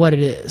cooking and what it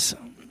is.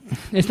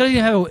 It's not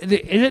even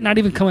is it not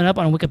even coming up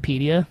on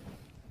Wikipedia?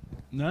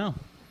 No.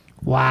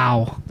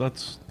 Wow.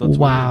 That's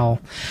wow.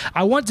 Weird.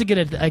 I want to get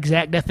an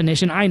exact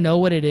definition. I know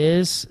what it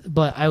is,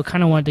 but I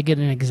kind of wanted to get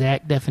an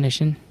exact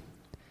definition.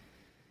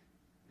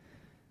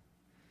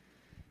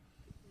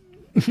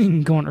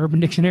 Go on Urban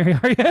Dictionary,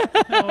 are you?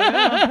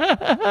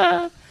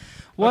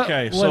 Oh,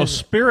 yeah. So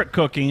spirit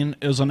cooking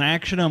is an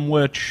action in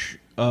which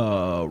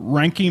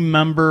ranking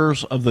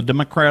members of the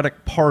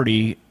Democratic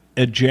Party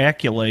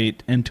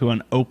ejaculate into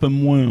an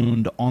open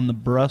wound on the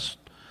breast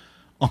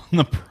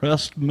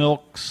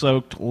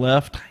milk-soaked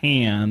left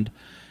hand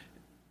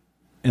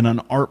in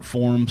an art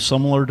form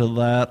similar to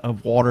that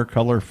of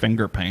watercolor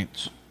finger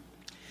paints.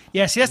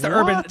 Yeah, see, that's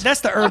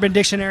the Urban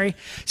Dictionary.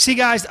 See,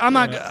 guys, I'm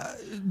not.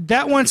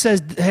 That one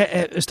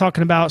is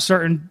talking about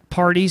certain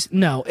parties.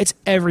 No, it's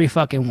every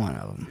fucking one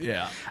of them.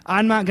 Yeah,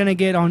 I'm not gonna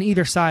get on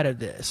either side of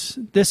this.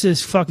 This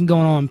is fucking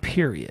going on.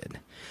 Period.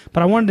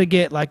 But I wanted to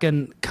get like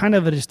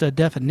just a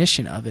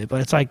definition of it.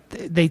 But it's like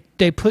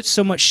they put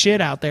so much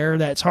shit out there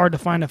that it's hard to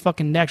find a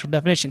fucking actual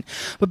definition.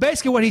 But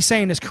basically, what he's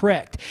saying is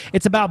correct.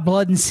 It's about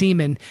blood and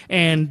semen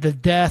and the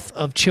death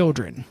of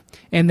children.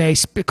 And they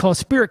call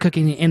spirit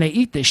cooking, and they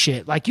eat this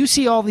shit. Like, you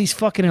see all these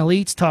fucking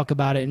elites talk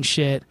about it and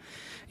shit.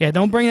 Yeah,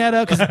 don't bring that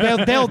up, because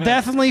they'll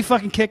definitely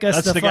fucking kick us.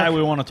 That's the guy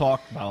we want to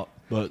talk about.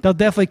 But they'll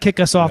definitely kick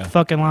us off the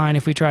fucking line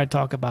if we try to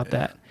talk about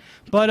that.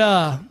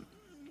 But,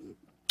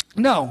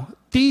 no,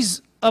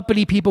 these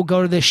uppity people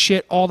go to this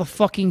shit all the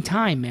fucking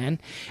time, man.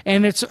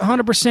 And it's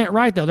 100%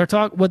 right, though.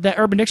 What that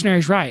Urban Dictionary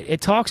is right. It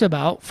talks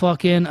about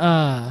fucking,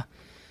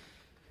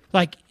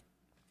 like,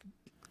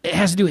 it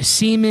has to do with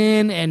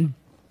semen and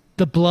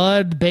the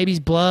blood, the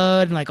baby's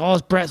blood, and like all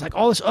his breath, like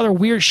all this other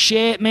weird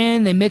shit,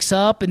 man. They mix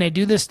up and they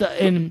do this stuff,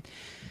 and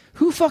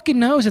who fucking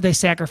knows if they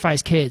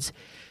sacrifice kids?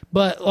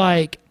 But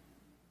like,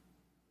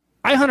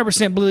 I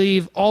 100%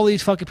 believe all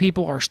these fucking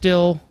people are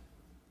still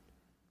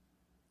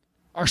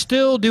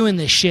doing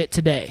this shit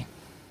today,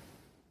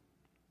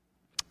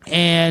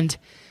 and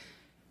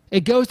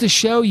it goes to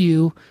show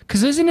you,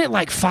 because isn't it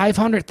like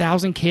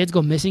 500,000 kids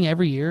go missing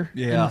every year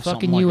in the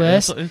fucking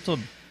U.S.?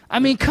 I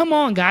mean, come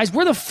on, guys.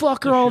 Where the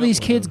fuck are all these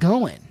kids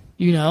going?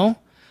 You know?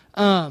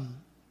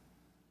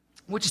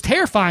 Which is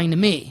terrifying to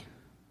me.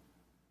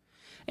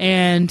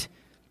 And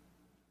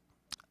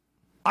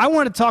I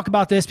want to talk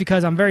about this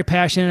because I'm very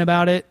passionate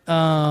about it.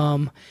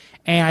 And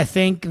I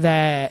think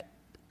that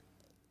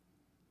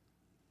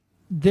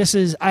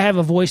I have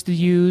a voice to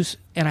use,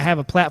 and I have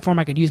a platform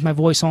I could use my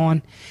voice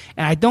on.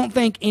 And I don't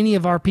think any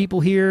of our people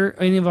here,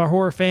 any of our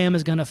horror fam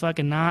is going to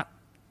fucking not,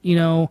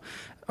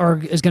 or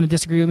is going to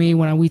disagree with me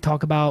when we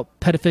talk about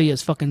pedophilia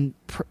is fucking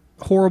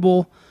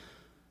horrible.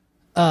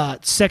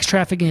 Sex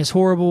trafficking is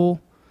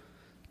horrible.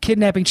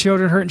 Kidnapping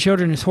children, hurting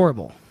children is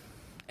horrible.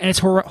 And it's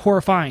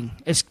horrifying.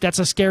 That's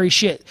a scary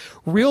shit.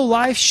 Real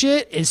life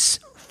shit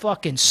is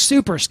fucking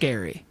super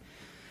scary.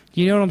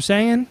 You know what I'm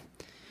saying?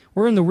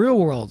 We're in the real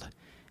world.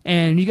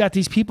 And you got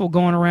these people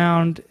going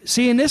around.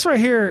 See, and this right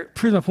here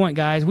proves my point,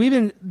 guys.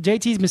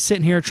 JT's been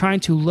sitting here trying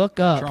to look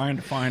up, trying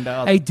to find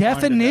out a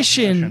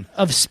definition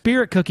of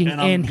spirit cooking. And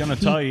I'm going to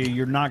tell you,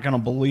 you're not going to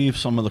believe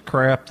some of the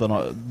crap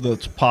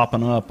that's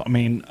popping up. I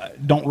mean,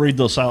 don't read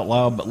this out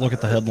loud, but look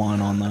at the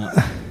headline on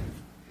that.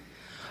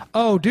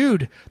 Oh,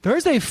 dude,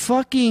 there's a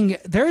video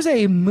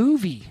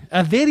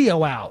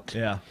out.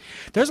 Yeah.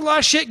 There's a lot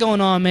of shit going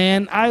on,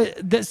 man.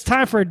 It's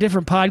time for a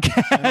different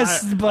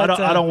podcast. But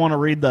I don't want to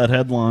read that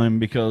headline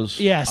because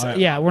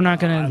we're not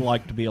going to. I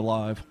like to be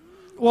alive.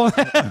 Well,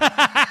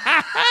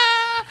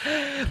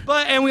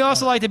 and we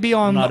also like to be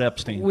on. Not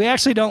Epstein. We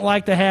actually don't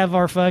like to have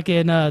our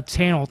fucking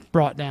channel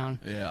brought down.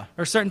 Yeah.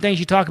 There's certain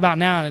things you talk about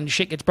now and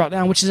shit gets brought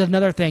down, which is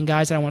another thing,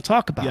 guys, that I want to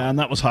talk about. Yeah, and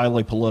that was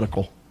highly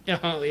political.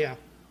 Oh, yeah.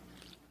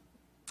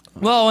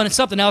 Well, and it's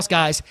something else,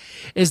 guys,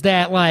 is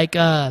that, like,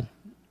 there's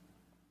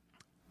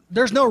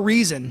no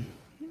reason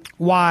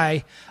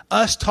why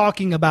us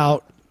talking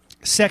about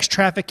sex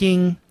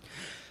trafficking,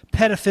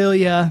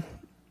 pedophilia,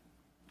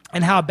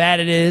 and how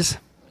bad it is,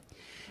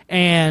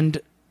 and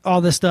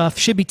all this stuff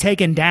should be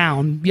taken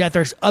down. Yet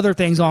there's other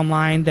things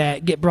online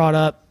that get brought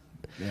up.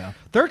 Yeah.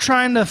 They're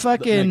trying to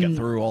fucking make it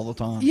through all the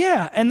time.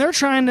 Yeah, and they're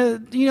trying to,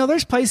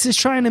 there's places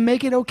trying to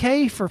make it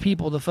okay for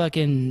people to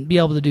fucking be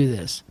able to do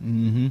this.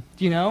 Mm-hmm.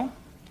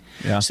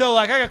 Yeah. So,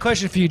 like, I got a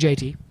question for you,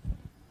 JT.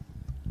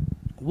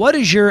 What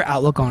is your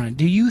outlook on it?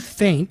 Do you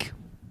think,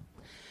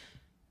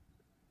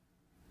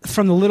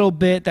 from the little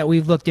bit that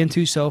we've looked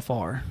into so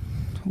far,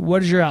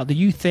 what is your outlook? Do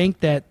you think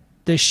that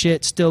this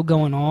shit's still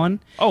going on?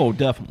 Oh,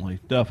 definitely.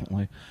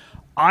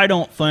 I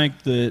don't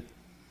think that,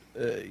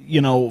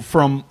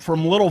 from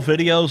little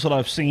videos that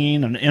I've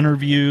seen and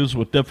interviews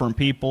with different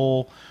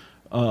people,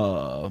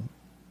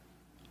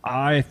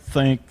 I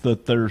think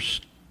that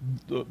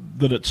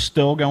it's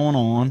still going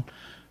on.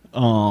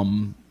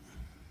 I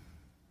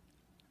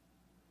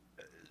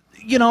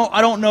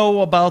don't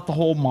know about the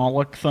whole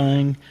Moloch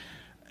thing.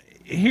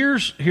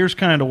 Here's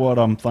kind of what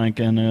I'm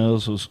thinking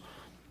is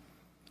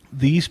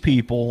these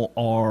people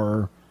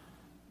are,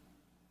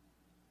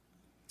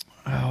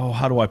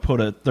 how do I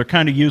put it? They're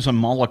kind of using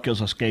Moloch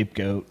as a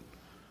scapegoat.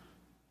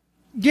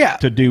 Yeah.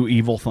 To do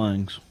evil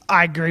things.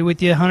 I agree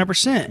with you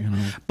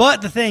 100%.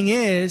 But the thing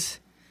is,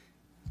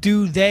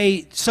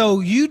 so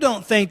you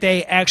don't think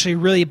they actually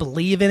really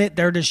believe in it?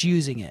 They're just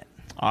using it.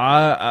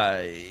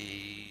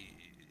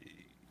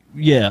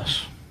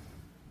 Yes.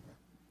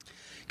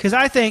 Because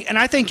I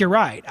think you're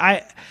right.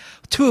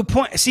 To a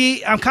point,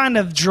 see, I'm kind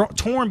of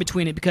torn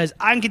between it because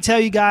I can tell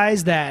you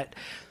guys that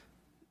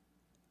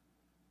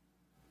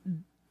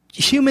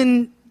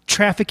human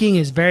trafficking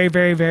is very,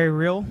 very, very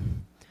real.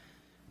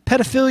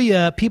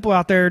 Pedophilia, people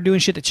out there doing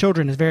shit to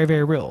children is very,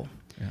 very real.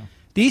 Yeah.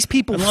 These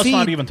people let's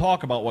not even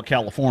talk about what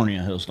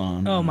California has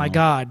done. Oh, my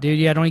God, dude.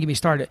 Yeah, don't even get me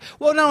started.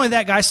 Well, not only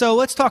that, guys. So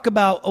let's talk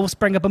about, let's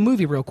bring up a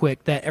movie real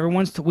quick that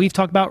we've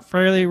talked about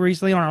fairly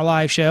recently on our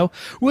live show,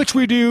 which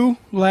we do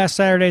last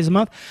Saturdays a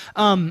month.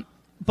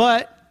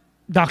 But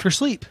Dr.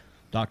 Sleep.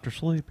 Dr.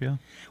 Sleep, yeah.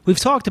 We've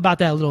talked about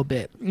that a little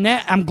bit. And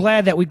I'm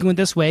glad that we went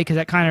this way because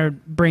that kind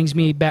of brings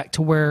me back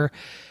to where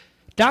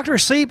Dr.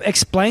 Sleep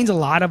explains a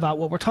lot about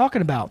what we're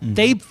talking about. Mm-hmm.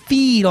 They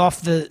feed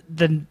off the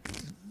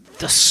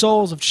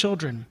souls of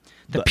children,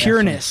 the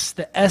pureness,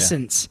 the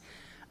essence.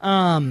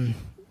 Yeah.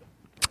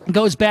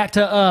 Goes back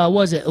to,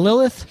 was it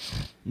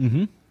Lilith?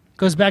 Mm-hmm.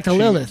 Goes back to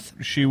Lilith.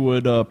 She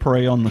would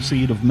prey on the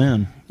seed of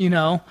men.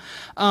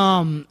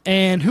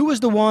 And who was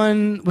the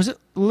one, was it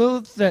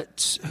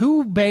Lilith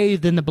who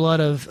bathed in the blood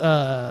of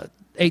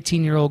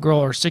 18-year-old girl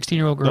or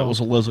 16-year-old girl? That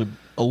was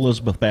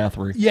Elizabeth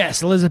Bathory.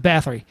 Yes, Elizabeth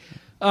Bathory.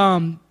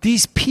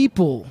 These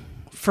people,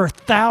 for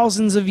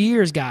thousands of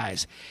years,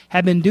 guys,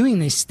 have been doing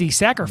these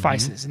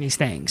sacrifices and these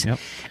things. Yep.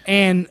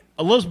 And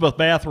Elizabeth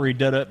Bathory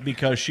did it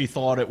because she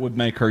thought it would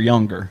make her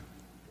younger.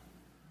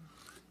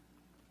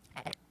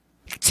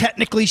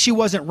 Technically, she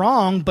wasn't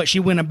wrong, but she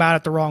went about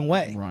it the wrong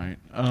way. Right.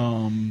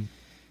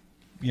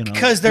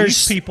 Because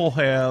these people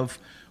have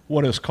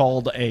what is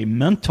called a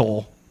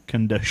mental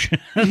condition.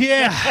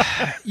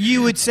 Yeah,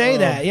 you would say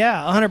that.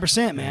 Yeah,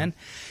 100%, man.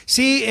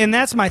 See, and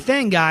that's my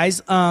thing,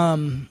 guys.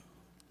 And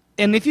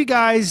if you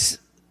guys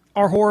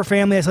are horror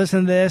family that's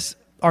listening to this,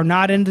 are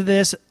not into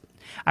this,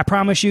 I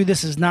promise you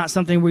this is not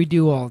something we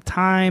do all the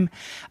time.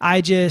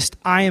 I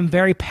am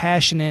very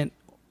passionate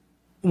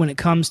when it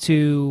comes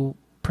to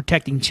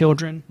protecting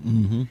children.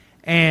 Mm-hmm.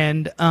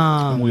 And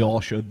we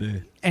all should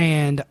be.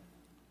 And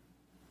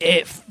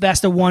if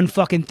that's the one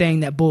fucking thing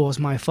that boils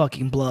my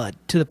fucking blood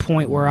to the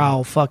point where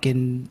I'll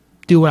fucking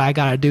do what I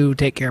gotta do to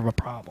take care of a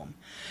problem.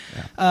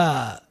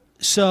 Yeah.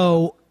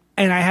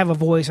 And I have a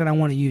voice and I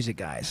want to use it,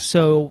 guys.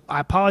 So I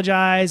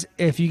apologize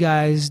if you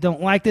guys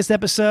don't like this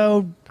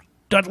episode.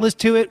 Don't listen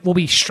to it. We'll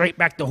be straight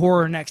back to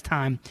horror next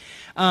time.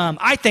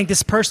 I think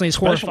this personally is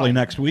horrifying. Especially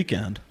next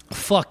weekend.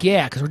 Fuck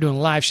yeah, because we're doing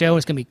a live show and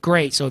it's going to be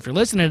great. So if you're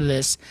listening to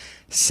this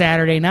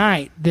Saturday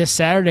night, we're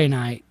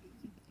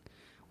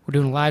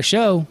doing a live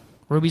show,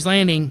 Ruby's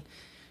Landing.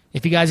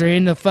 If you guys are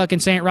in the fucking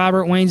St.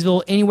 Robert,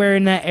 Waynesville, anywhere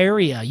in that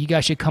area, you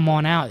guys should come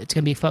on out. It's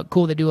going to be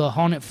cool. They do a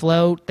haunted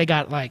float. They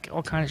got like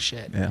all kind of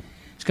shit. Yeah.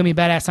 It's going to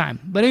be a badass time.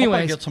 But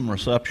anyways. I get some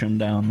reception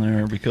down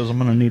there because I'm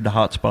going to need the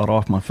hotspot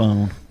off my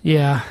phone.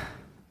 Yeah.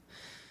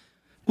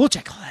 We'll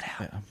check all that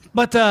out. Yeah.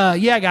 But,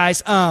 yeah,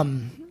 guys.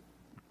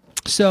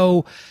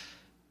 So,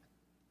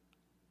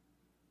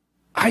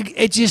 I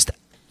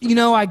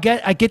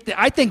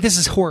think this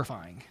is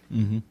horrifying.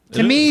 Mm-hmm.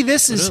 To me,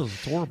 this is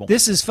horrible.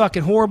 This is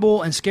fucking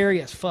horrible and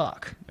scary as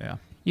fuck. Yeah.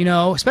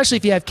 Especially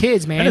if you have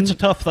kids, man. And it's a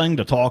tough thing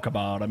to talk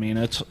about. I mean,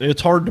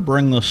 it's hard to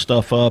bring this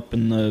stuff up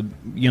in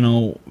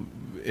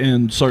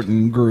in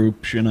certain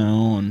groups,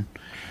 and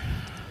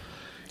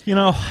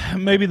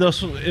maybe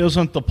this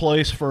isn't the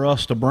place for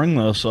us to bring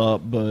this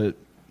up, but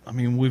I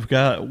mean, we've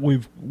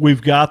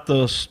got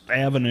this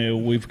avenue,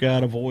 we've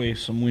got a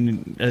voice,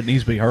 and it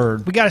needs to be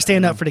heard. We got to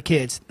stand up for the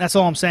kids. That's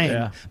all I'm saying.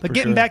 Yeah, but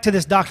getting back to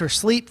this Dr.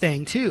 Sleep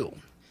thing too,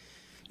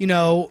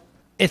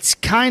 it's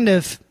kind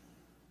of.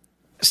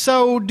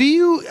 So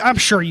I'm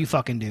sure you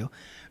fucking do.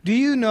 Do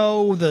you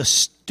know the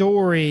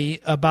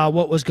story about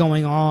what was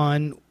going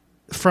on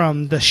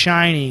from The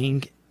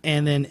Shining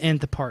and then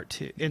into part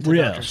 2, into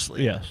Dr.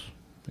 Sleep? Yes.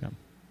 Yeah.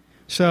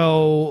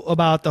 So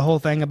about the whole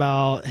thing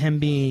about him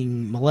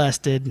being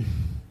molested,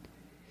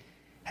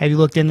 have you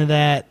looked into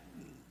that?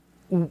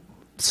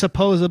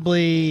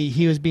 Supposedly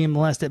he was being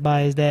molested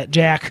by his dad,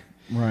 Jack.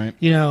 Right.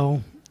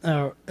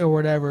 Or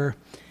whatever.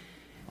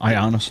 I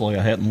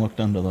hadn't looked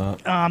into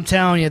that. I'm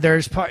telling you,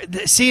 there's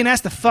and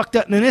that's the fucked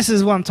up. And this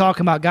is what I'm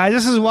talking about, guys.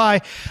 This is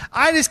why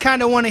I just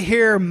kind of want to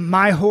hear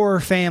my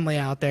horror family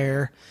out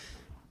there.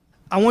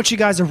 I want you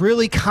guys to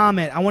really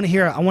comment. I want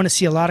to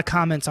see a lot of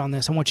comments on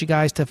this. I want you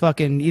guys to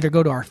fucking either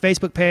go to our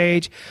Facebook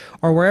page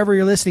or wherever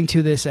you're listening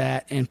to this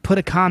at and put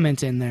a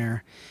comment in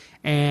there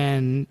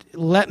and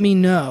let me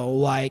know,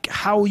 like,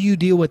 how you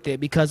deal with it.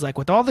 Because, like,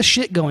 with all the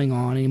shit going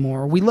on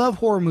anymore, we love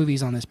horror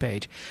movies on this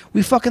page.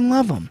 We fucking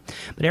love them.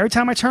 But every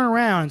time I turn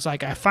around, it's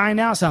like I find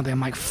out something. I'm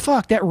like,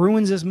 fuck, that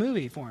ruins this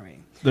movie for me.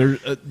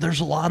 There's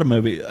a lot of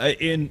movies.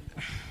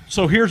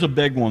 So here's a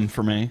big one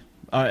for me.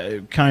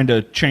 Kind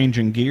of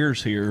changing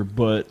gears here,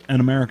 but An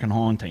American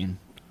Haunting.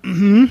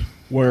 Mm-hmm.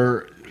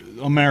 Where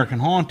American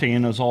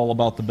Haunting is all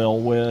about the Bell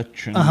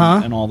Witch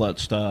and all that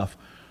stuff.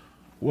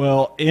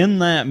 Well, in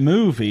that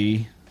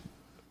movie,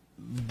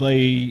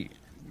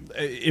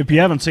 if you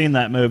haven't seen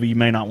that movie, you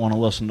may not want to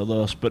listen to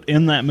this, but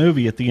in that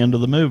movie, at the end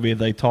of the movie,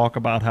 they talk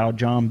about how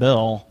John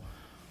Bell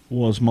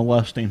was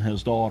molesting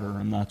his daughter,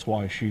 and that's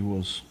why she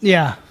was...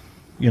 Yeah.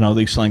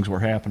 These things were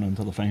happening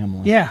to the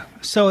family. Yeah.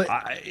 So...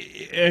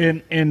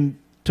 And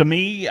to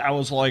me, I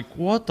was like,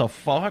 what the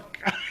fuck?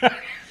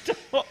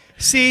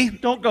 See?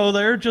 Don't go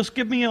there. Just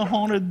give me a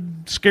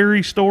haunted,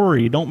 scary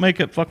story. Don't make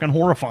it fucking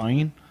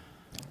horrifying.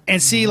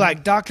 And see,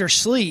 like, Dr.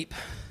 Sleep,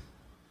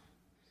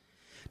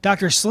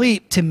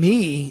 to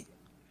me,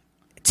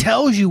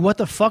 tells you what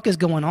the fuck is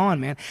going on,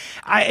 man.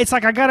 It's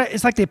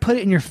like they put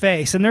it in your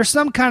face. And there's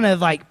some kind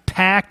of, like,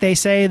 pact they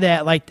say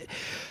that, like,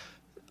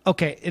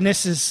 okay, and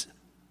this is,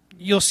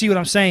 you'll see what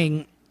I'm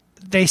saying.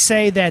 They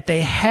say that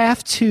they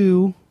have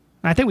to,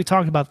 and I think we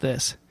talked about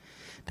this,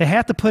 they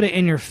have to put it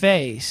in your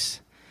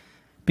face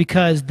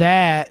because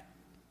that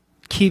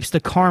keeps the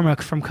karma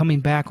from coming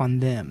back on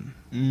them.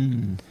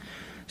 Mm.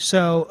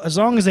 So as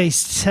long as they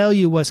tell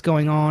you what's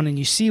going on and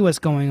you see what's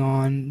going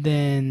on,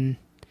 then,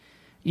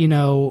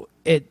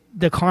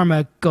 the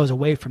karma goes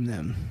away from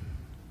them.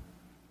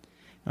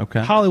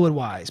 Okay.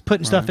 Hollywood-wise,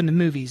 putting stuff into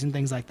movies and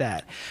things like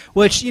that.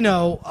 Which, a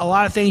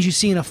lot of things you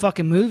see in a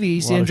fucking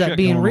movies ends up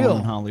being real.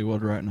 In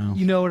Hollywood right now.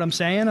 You know what I'm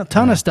saying? A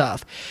ton of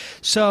stuff.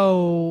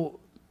 So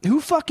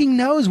who fucking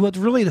knows what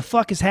really the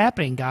fuck is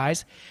happening,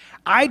 guys?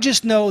 I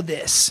just know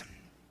this.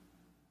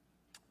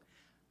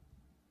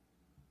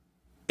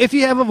 If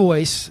you have a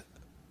voice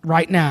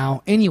right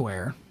now,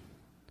 anywhere,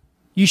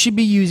 you should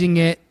be using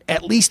it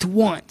at least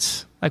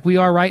once, like we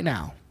are right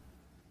now.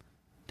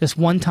 Just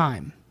one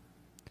time.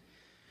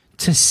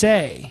 To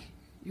say,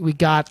 we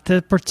got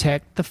to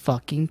protect the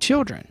fucking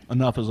children.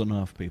 Enough is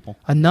enough, people.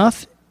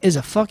 Enough is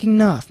a fucking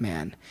enough,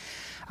 man.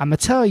 I'm going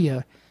to tell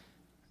you,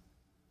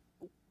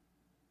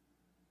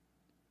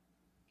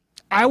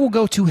 I will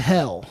go to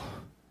hell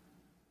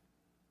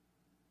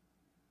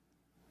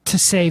to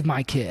save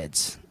my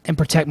kids and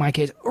protect my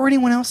kids or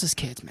anyone else's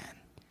kids, man.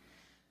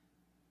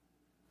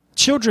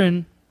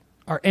 Children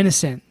are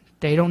innocent.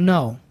 They don't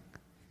know.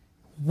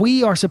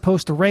 We are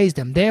supposed to raise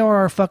them. They are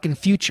our fucking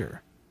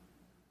future.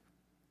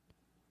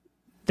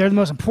 They're the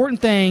most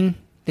important thing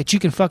that you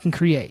can fucking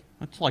create.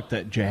 It's like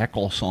that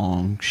Jackal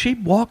song. She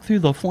walked through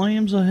the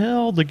flames of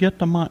hell to get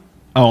to my...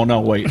 Oh,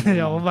 no, wait.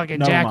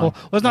 Fucking Jackal.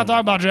 Let's not talk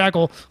about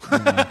Jackal.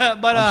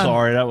 But I'm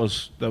sorry. That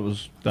was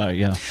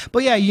yeah.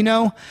 But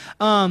yeah,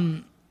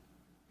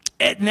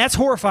 and that's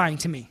horrifying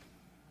to me.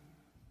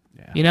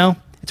 Yeah.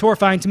 It's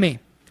horrifying to me.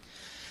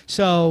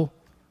 So,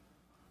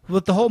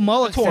 with the whole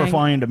Moloch thing... It's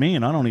horrifying to me,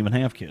 and I don't even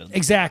have kids.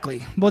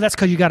 Exactly. Well, that's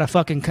because you got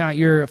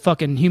you're a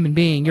fucking human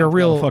being. You're a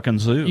real... fucking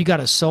zoo. You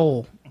got a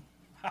soul.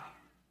 I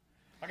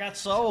got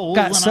soul,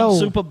 I'm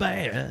super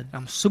bad.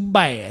 I'm super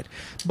bad.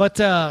 But,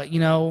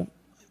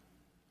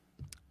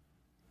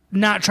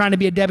 not trying to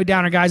be a Debbie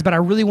Downer, guys, but I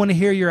really want to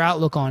hear your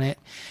outlook on it.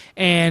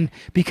 And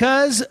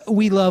because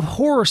we love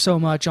horror so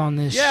much on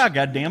this... Yeah,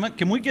 goddammit.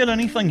 Can we get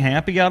anything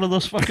happy out of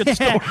this fucking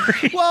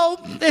story? Well,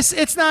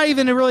 it's not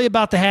even really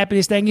about the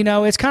happiness thing.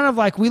 It's kind of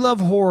like we love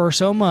horror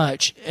so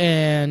much.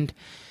 And,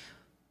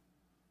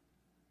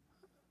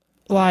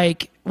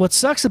 like, what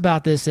sucks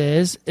about this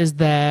is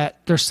that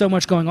there's so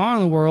much going on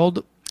in the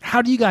world.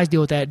 How do you guys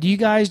deal with that? Do you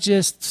guys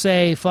just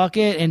say fuck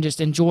it and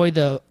just enjoy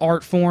the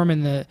art form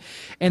and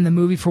the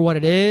movie for what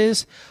it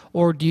is,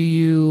 or do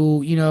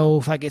you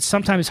like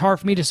sometimes it's hard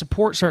for me to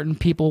support certain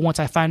people once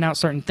I find out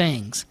certain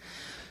things.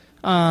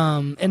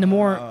 And the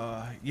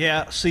more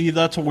yeah, see,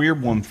 that's a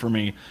weird one for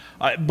me.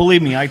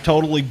 Believe me, I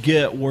totally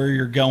get where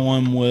you're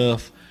going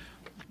with.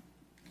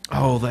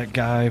 Oh, that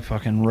guy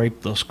fucking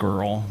raped this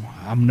girl.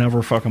 I'm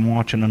never fucking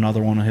watching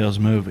another one of his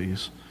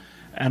movies.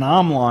 And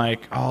I'm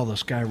like, oh,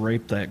 this guy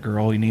raped that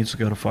girl. He needs to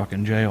go to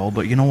fucking jail.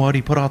 But you know what?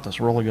 He put out this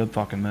really good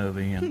fucking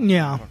movie. And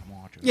yeah.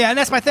 Yeah, and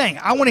that's my thing.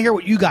 I want to hear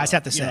what you guys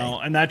have to say.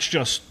 And that's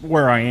just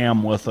where I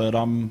am with it.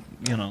 I'm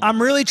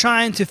really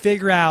trying to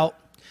figure out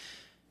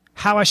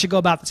how I should go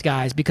about this,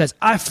 guys, because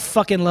I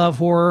fucking love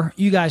horror.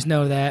 You guys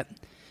know that.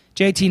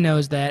 JT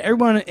knows that.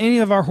 Everyone, any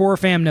of our horror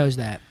fam knows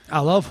that. I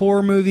love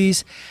horror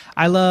movies.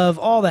 I love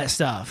all that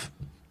stuff.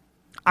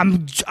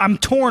 I'm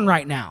torn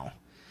right now,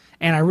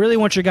 and I really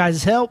want your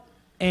guys' help.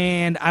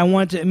 And I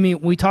want to.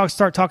 We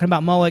start talking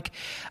about Moloch.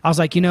 I was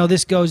like,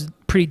 this goes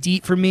pretty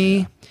deep for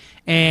me,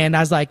 and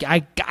I was like,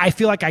 I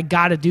feel like I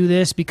got to do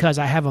this because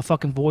I have a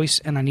fucking voice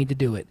and I need to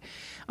do it.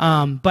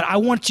 But I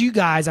want you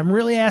guys. I'm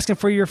really asking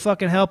for your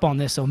fucking help on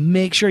this. So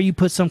make sure you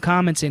put some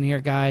comments in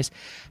here, guys.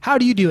 How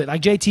do you do it?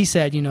 Like JT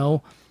said,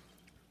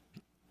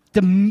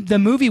 the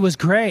movie was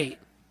great,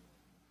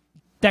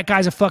 that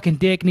guy's a fucking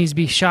dick, needs to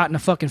be shot in the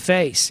fucking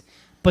face.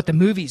 But the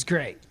movie's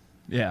great.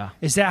 Yeah.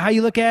 Is that how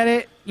you look at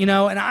it? You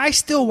know, and I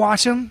still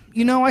watch them.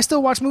 You know, I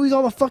still watch movies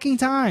all the fucking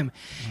time.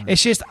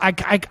 It's just I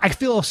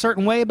feel a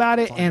certain way about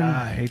it, and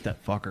I hate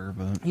that fucker.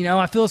 But you know,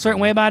 I feel a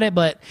certain way about it,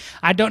 but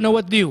I don't know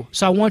what to do.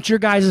 So I want your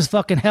guys'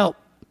 fucking help.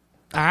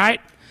 All right.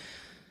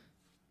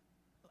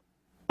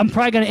 I'm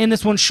probably going to end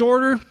this one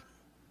shorter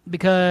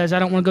because I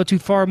don't want to go too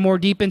far more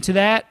deep into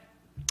that.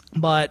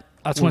 But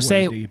I just want to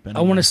say it.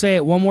 I want to say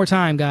it one more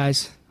time,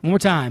 guys. One more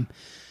time.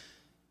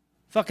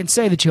 Fucking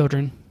save the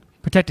children.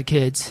 Protect the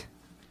kids.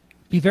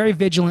 Be very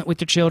vigilant with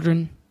your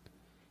children.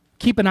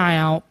 Keep an eye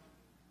out.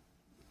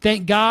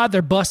 Thank God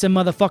they're busting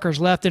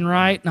motherfuckers left and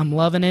right, and I'm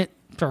loving it.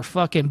 For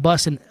fucking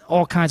busting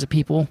all kinds of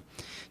people.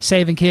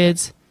 Saving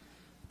kids.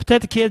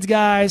 Protect the kids,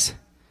 guys.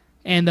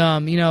 And,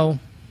 you know,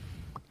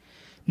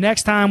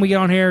 next time we get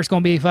on here, it's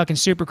going to be fucking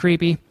super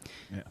creepy.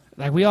 Yeah.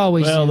 Like we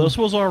always do. Well, this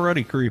was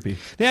already creepy.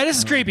 Yeah, this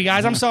is creepy,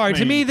 guys. I'm sorry.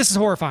 To me, this is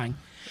horrifying.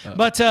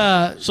 But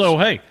so,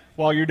 hey,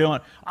 while you're doing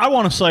it, I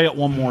want to say it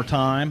one more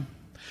time.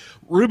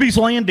 Ruby's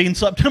Landing,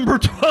 September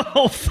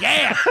 12th.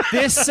 Yeah,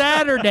 this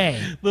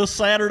Saturday. This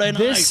Saturday night.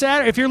 This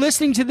Saturday. If you're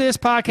listening to this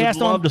podcast,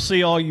 We'd love to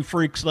see all you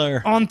freaks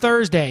there. On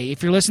Thursday.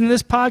 If you're listening to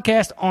this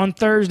podcast on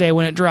Thursday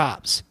when it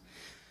drops,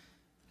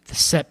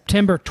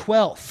 September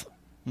 12th.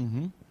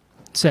 Mm-hmm.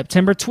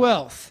 September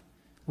 12th.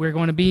 We're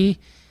going to be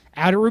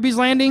out at Ruby's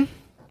Landing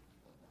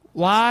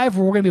live.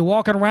 We're going to be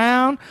walking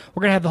around. We're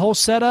going to have the whole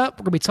setup.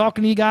 We're going to be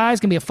talking to you guys. It's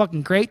going to be a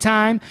fucking great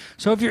time.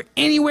 So if you're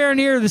anywhere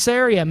near this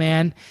area,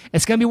 man,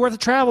 it's going to be worth the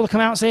travel to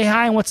come out and say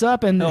hi and what's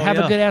up and have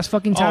a good-ass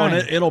fucking time.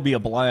 And it'll be a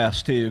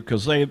blast, too,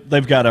 because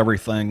they've got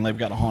everything. They've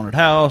got a haunted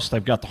house.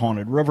 They've got the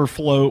haunted river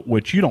float,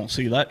 which you don't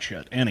see that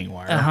shit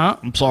anywhere. Uh-huh.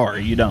 I'm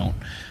sorry, you don't.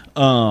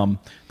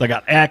 They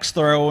got axe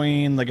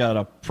throwing. They got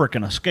a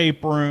freaking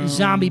escape room.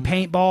 Zombie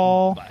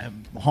paintball.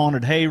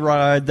 Haunted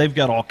hayride. They've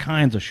got all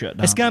kinds of shit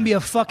down It's going to be a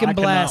fucking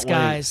blast,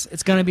 guys.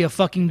 It's going to be a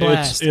fucking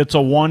blast. It's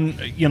a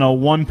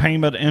one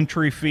payment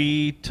entry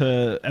fee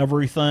to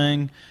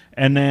everything,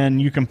 and then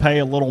you can pay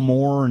a little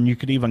more, and you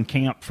could even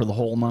camp for the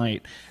whole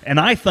night. And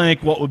I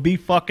think what would be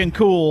fucking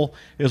cool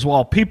is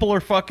while people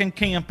are fucking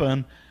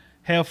camping,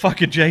 have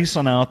fucking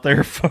Jason out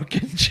there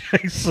fucking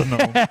chasing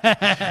them.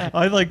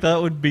 I think that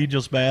would be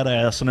just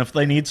badass. And if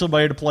they need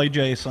somebody to play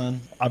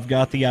Jason, I've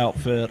got the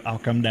outfit. I'll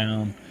come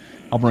down.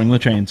 I'll bring the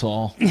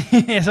chainsaw.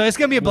 Yeah, so it's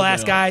going to be a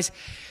blast, guys.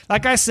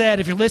 Like I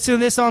said, if you're listening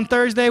to this on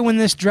Thursday when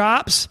this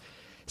drops,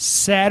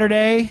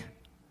 Saturday,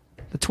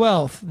 the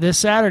 12th, this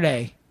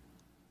Saturday,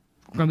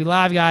 we're going to be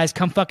live, guys.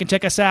 Come fucking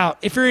check us out.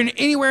 If you're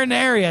anywhere in the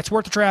area, it's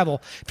worth the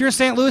travel. If you're in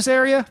St. Louis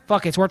area,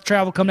 fuck it, it's worth the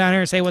travel. Come down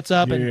here and say what's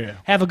up and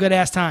have a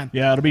good-ass time.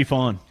 Yeah, it'll be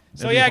fun.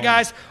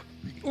 Guys,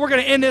 we're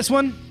going to end this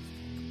one.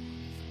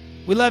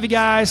 We love you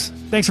guys.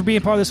 Thanks for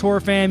being part of this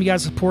horror fam. You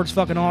guys' support's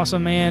fucking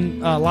awesome,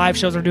 man. Live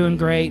shows are doing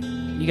great.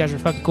 You guys are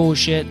fucking cool as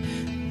shit.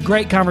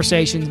 Great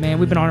conversations, man.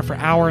 We've been on it for an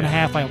hour and a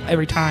half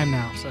every time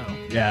now. So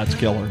yeah, it's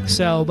killer.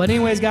 So, but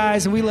anyways,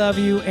 guys, we love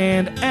you.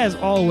 And as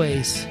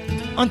always,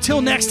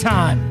 until next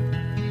time,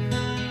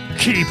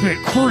 keep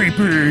it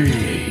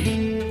creepy.